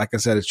do that. Like I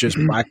said, it's just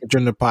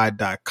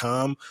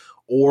blackagendapod.com,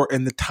 or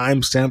in the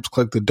timestamps,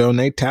 click the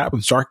donate tab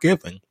and start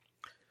giving.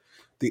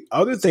 The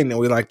other thing that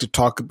we like to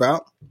talk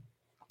about,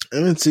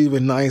 and it's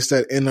even nice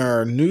that in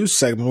our news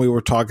segment, we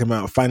were talking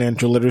about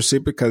financial literacy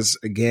because,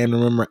 again,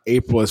 remember,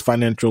 April is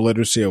Financial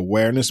Literacy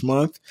Awareness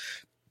Month.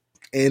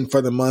 And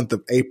for the month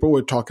of April,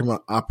 we're talking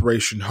about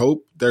Operation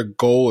Hope. Their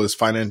goal is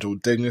financial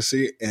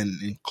dignity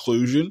and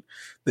inclusion.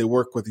 They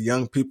work with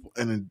young people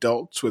and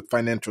adults with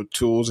financial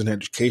tools and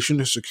education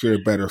to secure a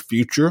better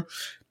future.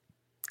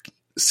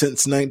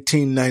 Since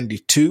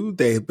 1992,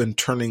 they have been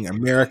turning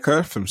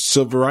America from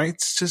civil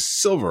rights to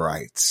silver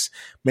rights,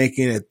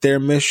 making it their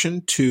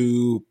mission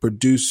to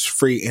produce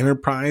free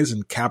enterprise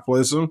and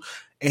capitalism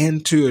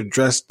and to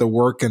address the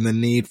work and the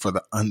need for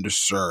the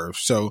underserved.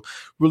 So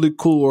really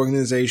cool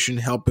organization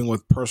helping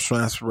with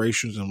personal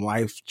aspirations and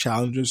life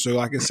challenges. So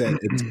like I said,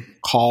 it's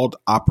called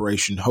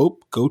Operation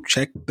Hope. Go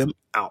check them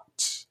out.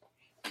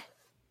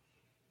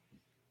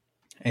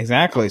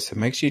 Exactly. So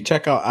make sure you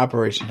check out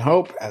Operation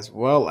Hope as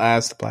well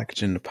as the Black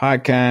Agenda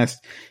podcast.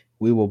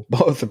 We will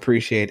both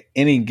appreciate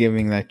any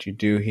giving that you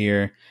do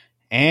here.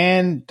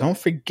 And don't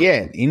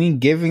forget, any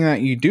giving that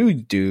you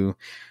do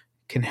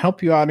can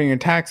help you out in your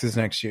taxes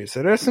next year.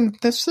 So there's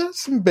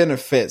some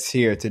benefits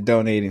here to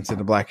donating to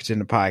the Black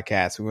Agenda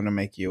podcast we want to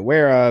make you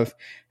aware of,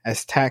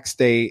 as tax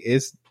day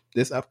is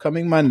this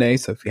upcoming Monday.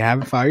 So if you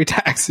haven't filed your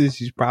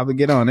taxes, you should probably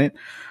get on it.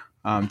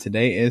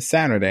 Today is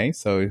Saturday,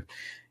 so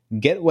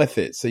get with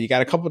it. So you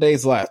got a couple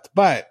days left.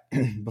 But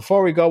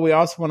before we go, we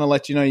also want to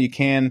let you know you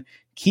can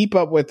keep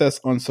up with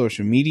us on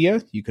social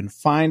media. You can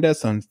find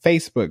us on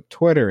Facebook,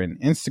 Twitter, and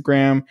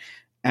Instagram.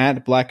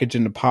 At Black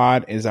Agenda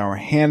Pod is our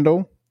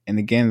handle. And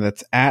again,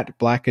 that's at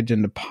Black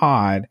Agenda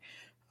Pod.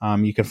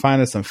 You can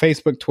find us on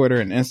Facebook, Twitter,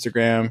 and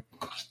Instagram.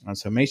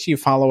 So make sure you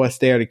follow us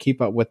there to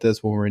keep up with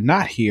us when we're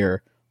not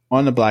here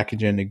on the Black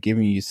Agenda,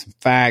 giving you some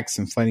facts,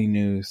 some funny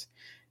news,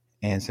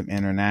 and some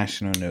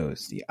international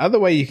news. The other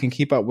way you can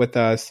keep up with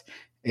us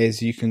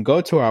is you can go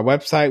to our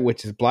website,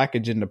 which is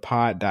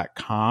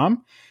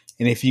blackagendapod.com.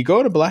 And if you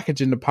go to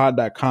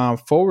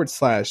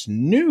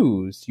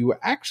blackagendapod.com/news, you will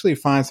actually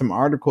find some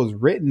articles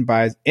written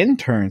by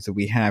interns that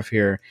we have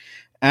here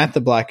at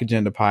the Black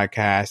Agenda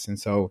podcast. And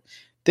so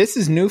this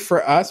is new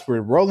for us.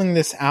 We're rolling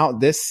this out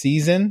this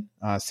season,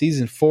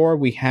 season 4.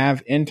 We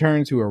have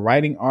interns who are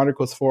writing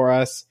articles for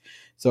us.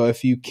 So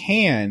if you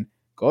can,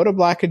 go to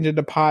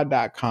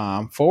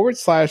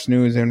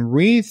blackagendapod.com/news and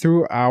read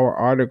through our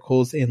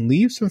articles and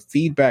leave some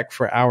feedback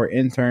for our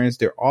interns.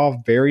 They're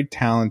all very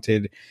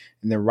talented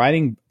and they're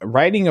writing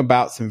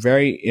about some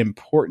very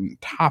important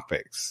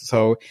topics.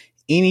 So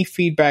any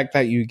feedback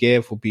that you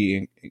give will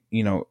be,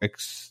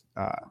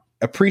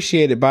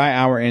 appreciated by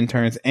our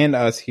interns and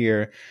us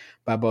here,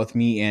 by both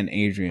me and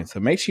Adrian. So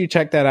make sure you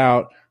check that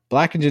out.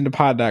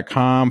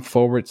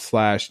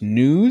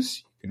 blackagendapod.com/news.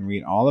 You can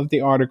read all of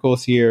the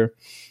articles here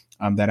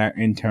that our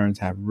interns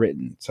have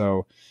written.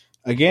 So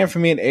again, for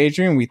me and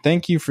Adrian, we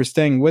thank you for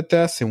staying with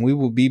us, and we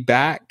will be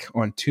back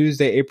on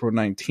Tuesday, April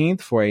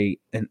 19th for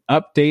an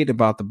update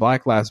about the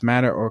Black Lives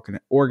Matter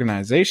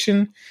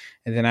organization.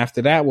 And then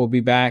after that, we'll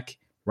be back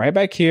right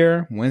back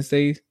here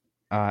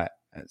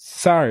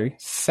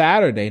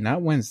Saturday,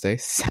 not Wednesday,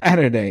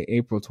 Saturday,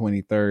 April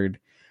 23rd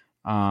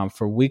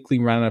for weekly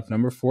roundup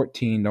number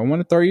 14. Don't want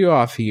to throw you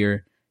off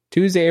here.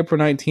 Tuesday, April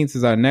 19th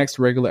is our next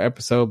regular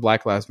episode,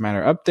 Black Lives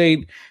Matter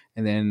update.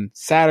 And then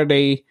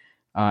Saturday,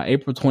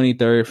 April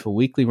 23rd for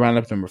weekly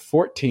roundup number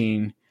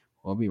 14.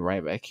 we'll be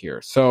right back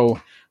here. So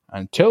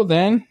until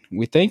then,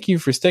 we thank you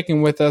for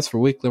sticking with us for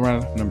Weekly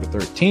Roundup number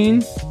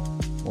 13.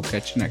 We'll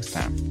catch you next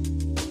time.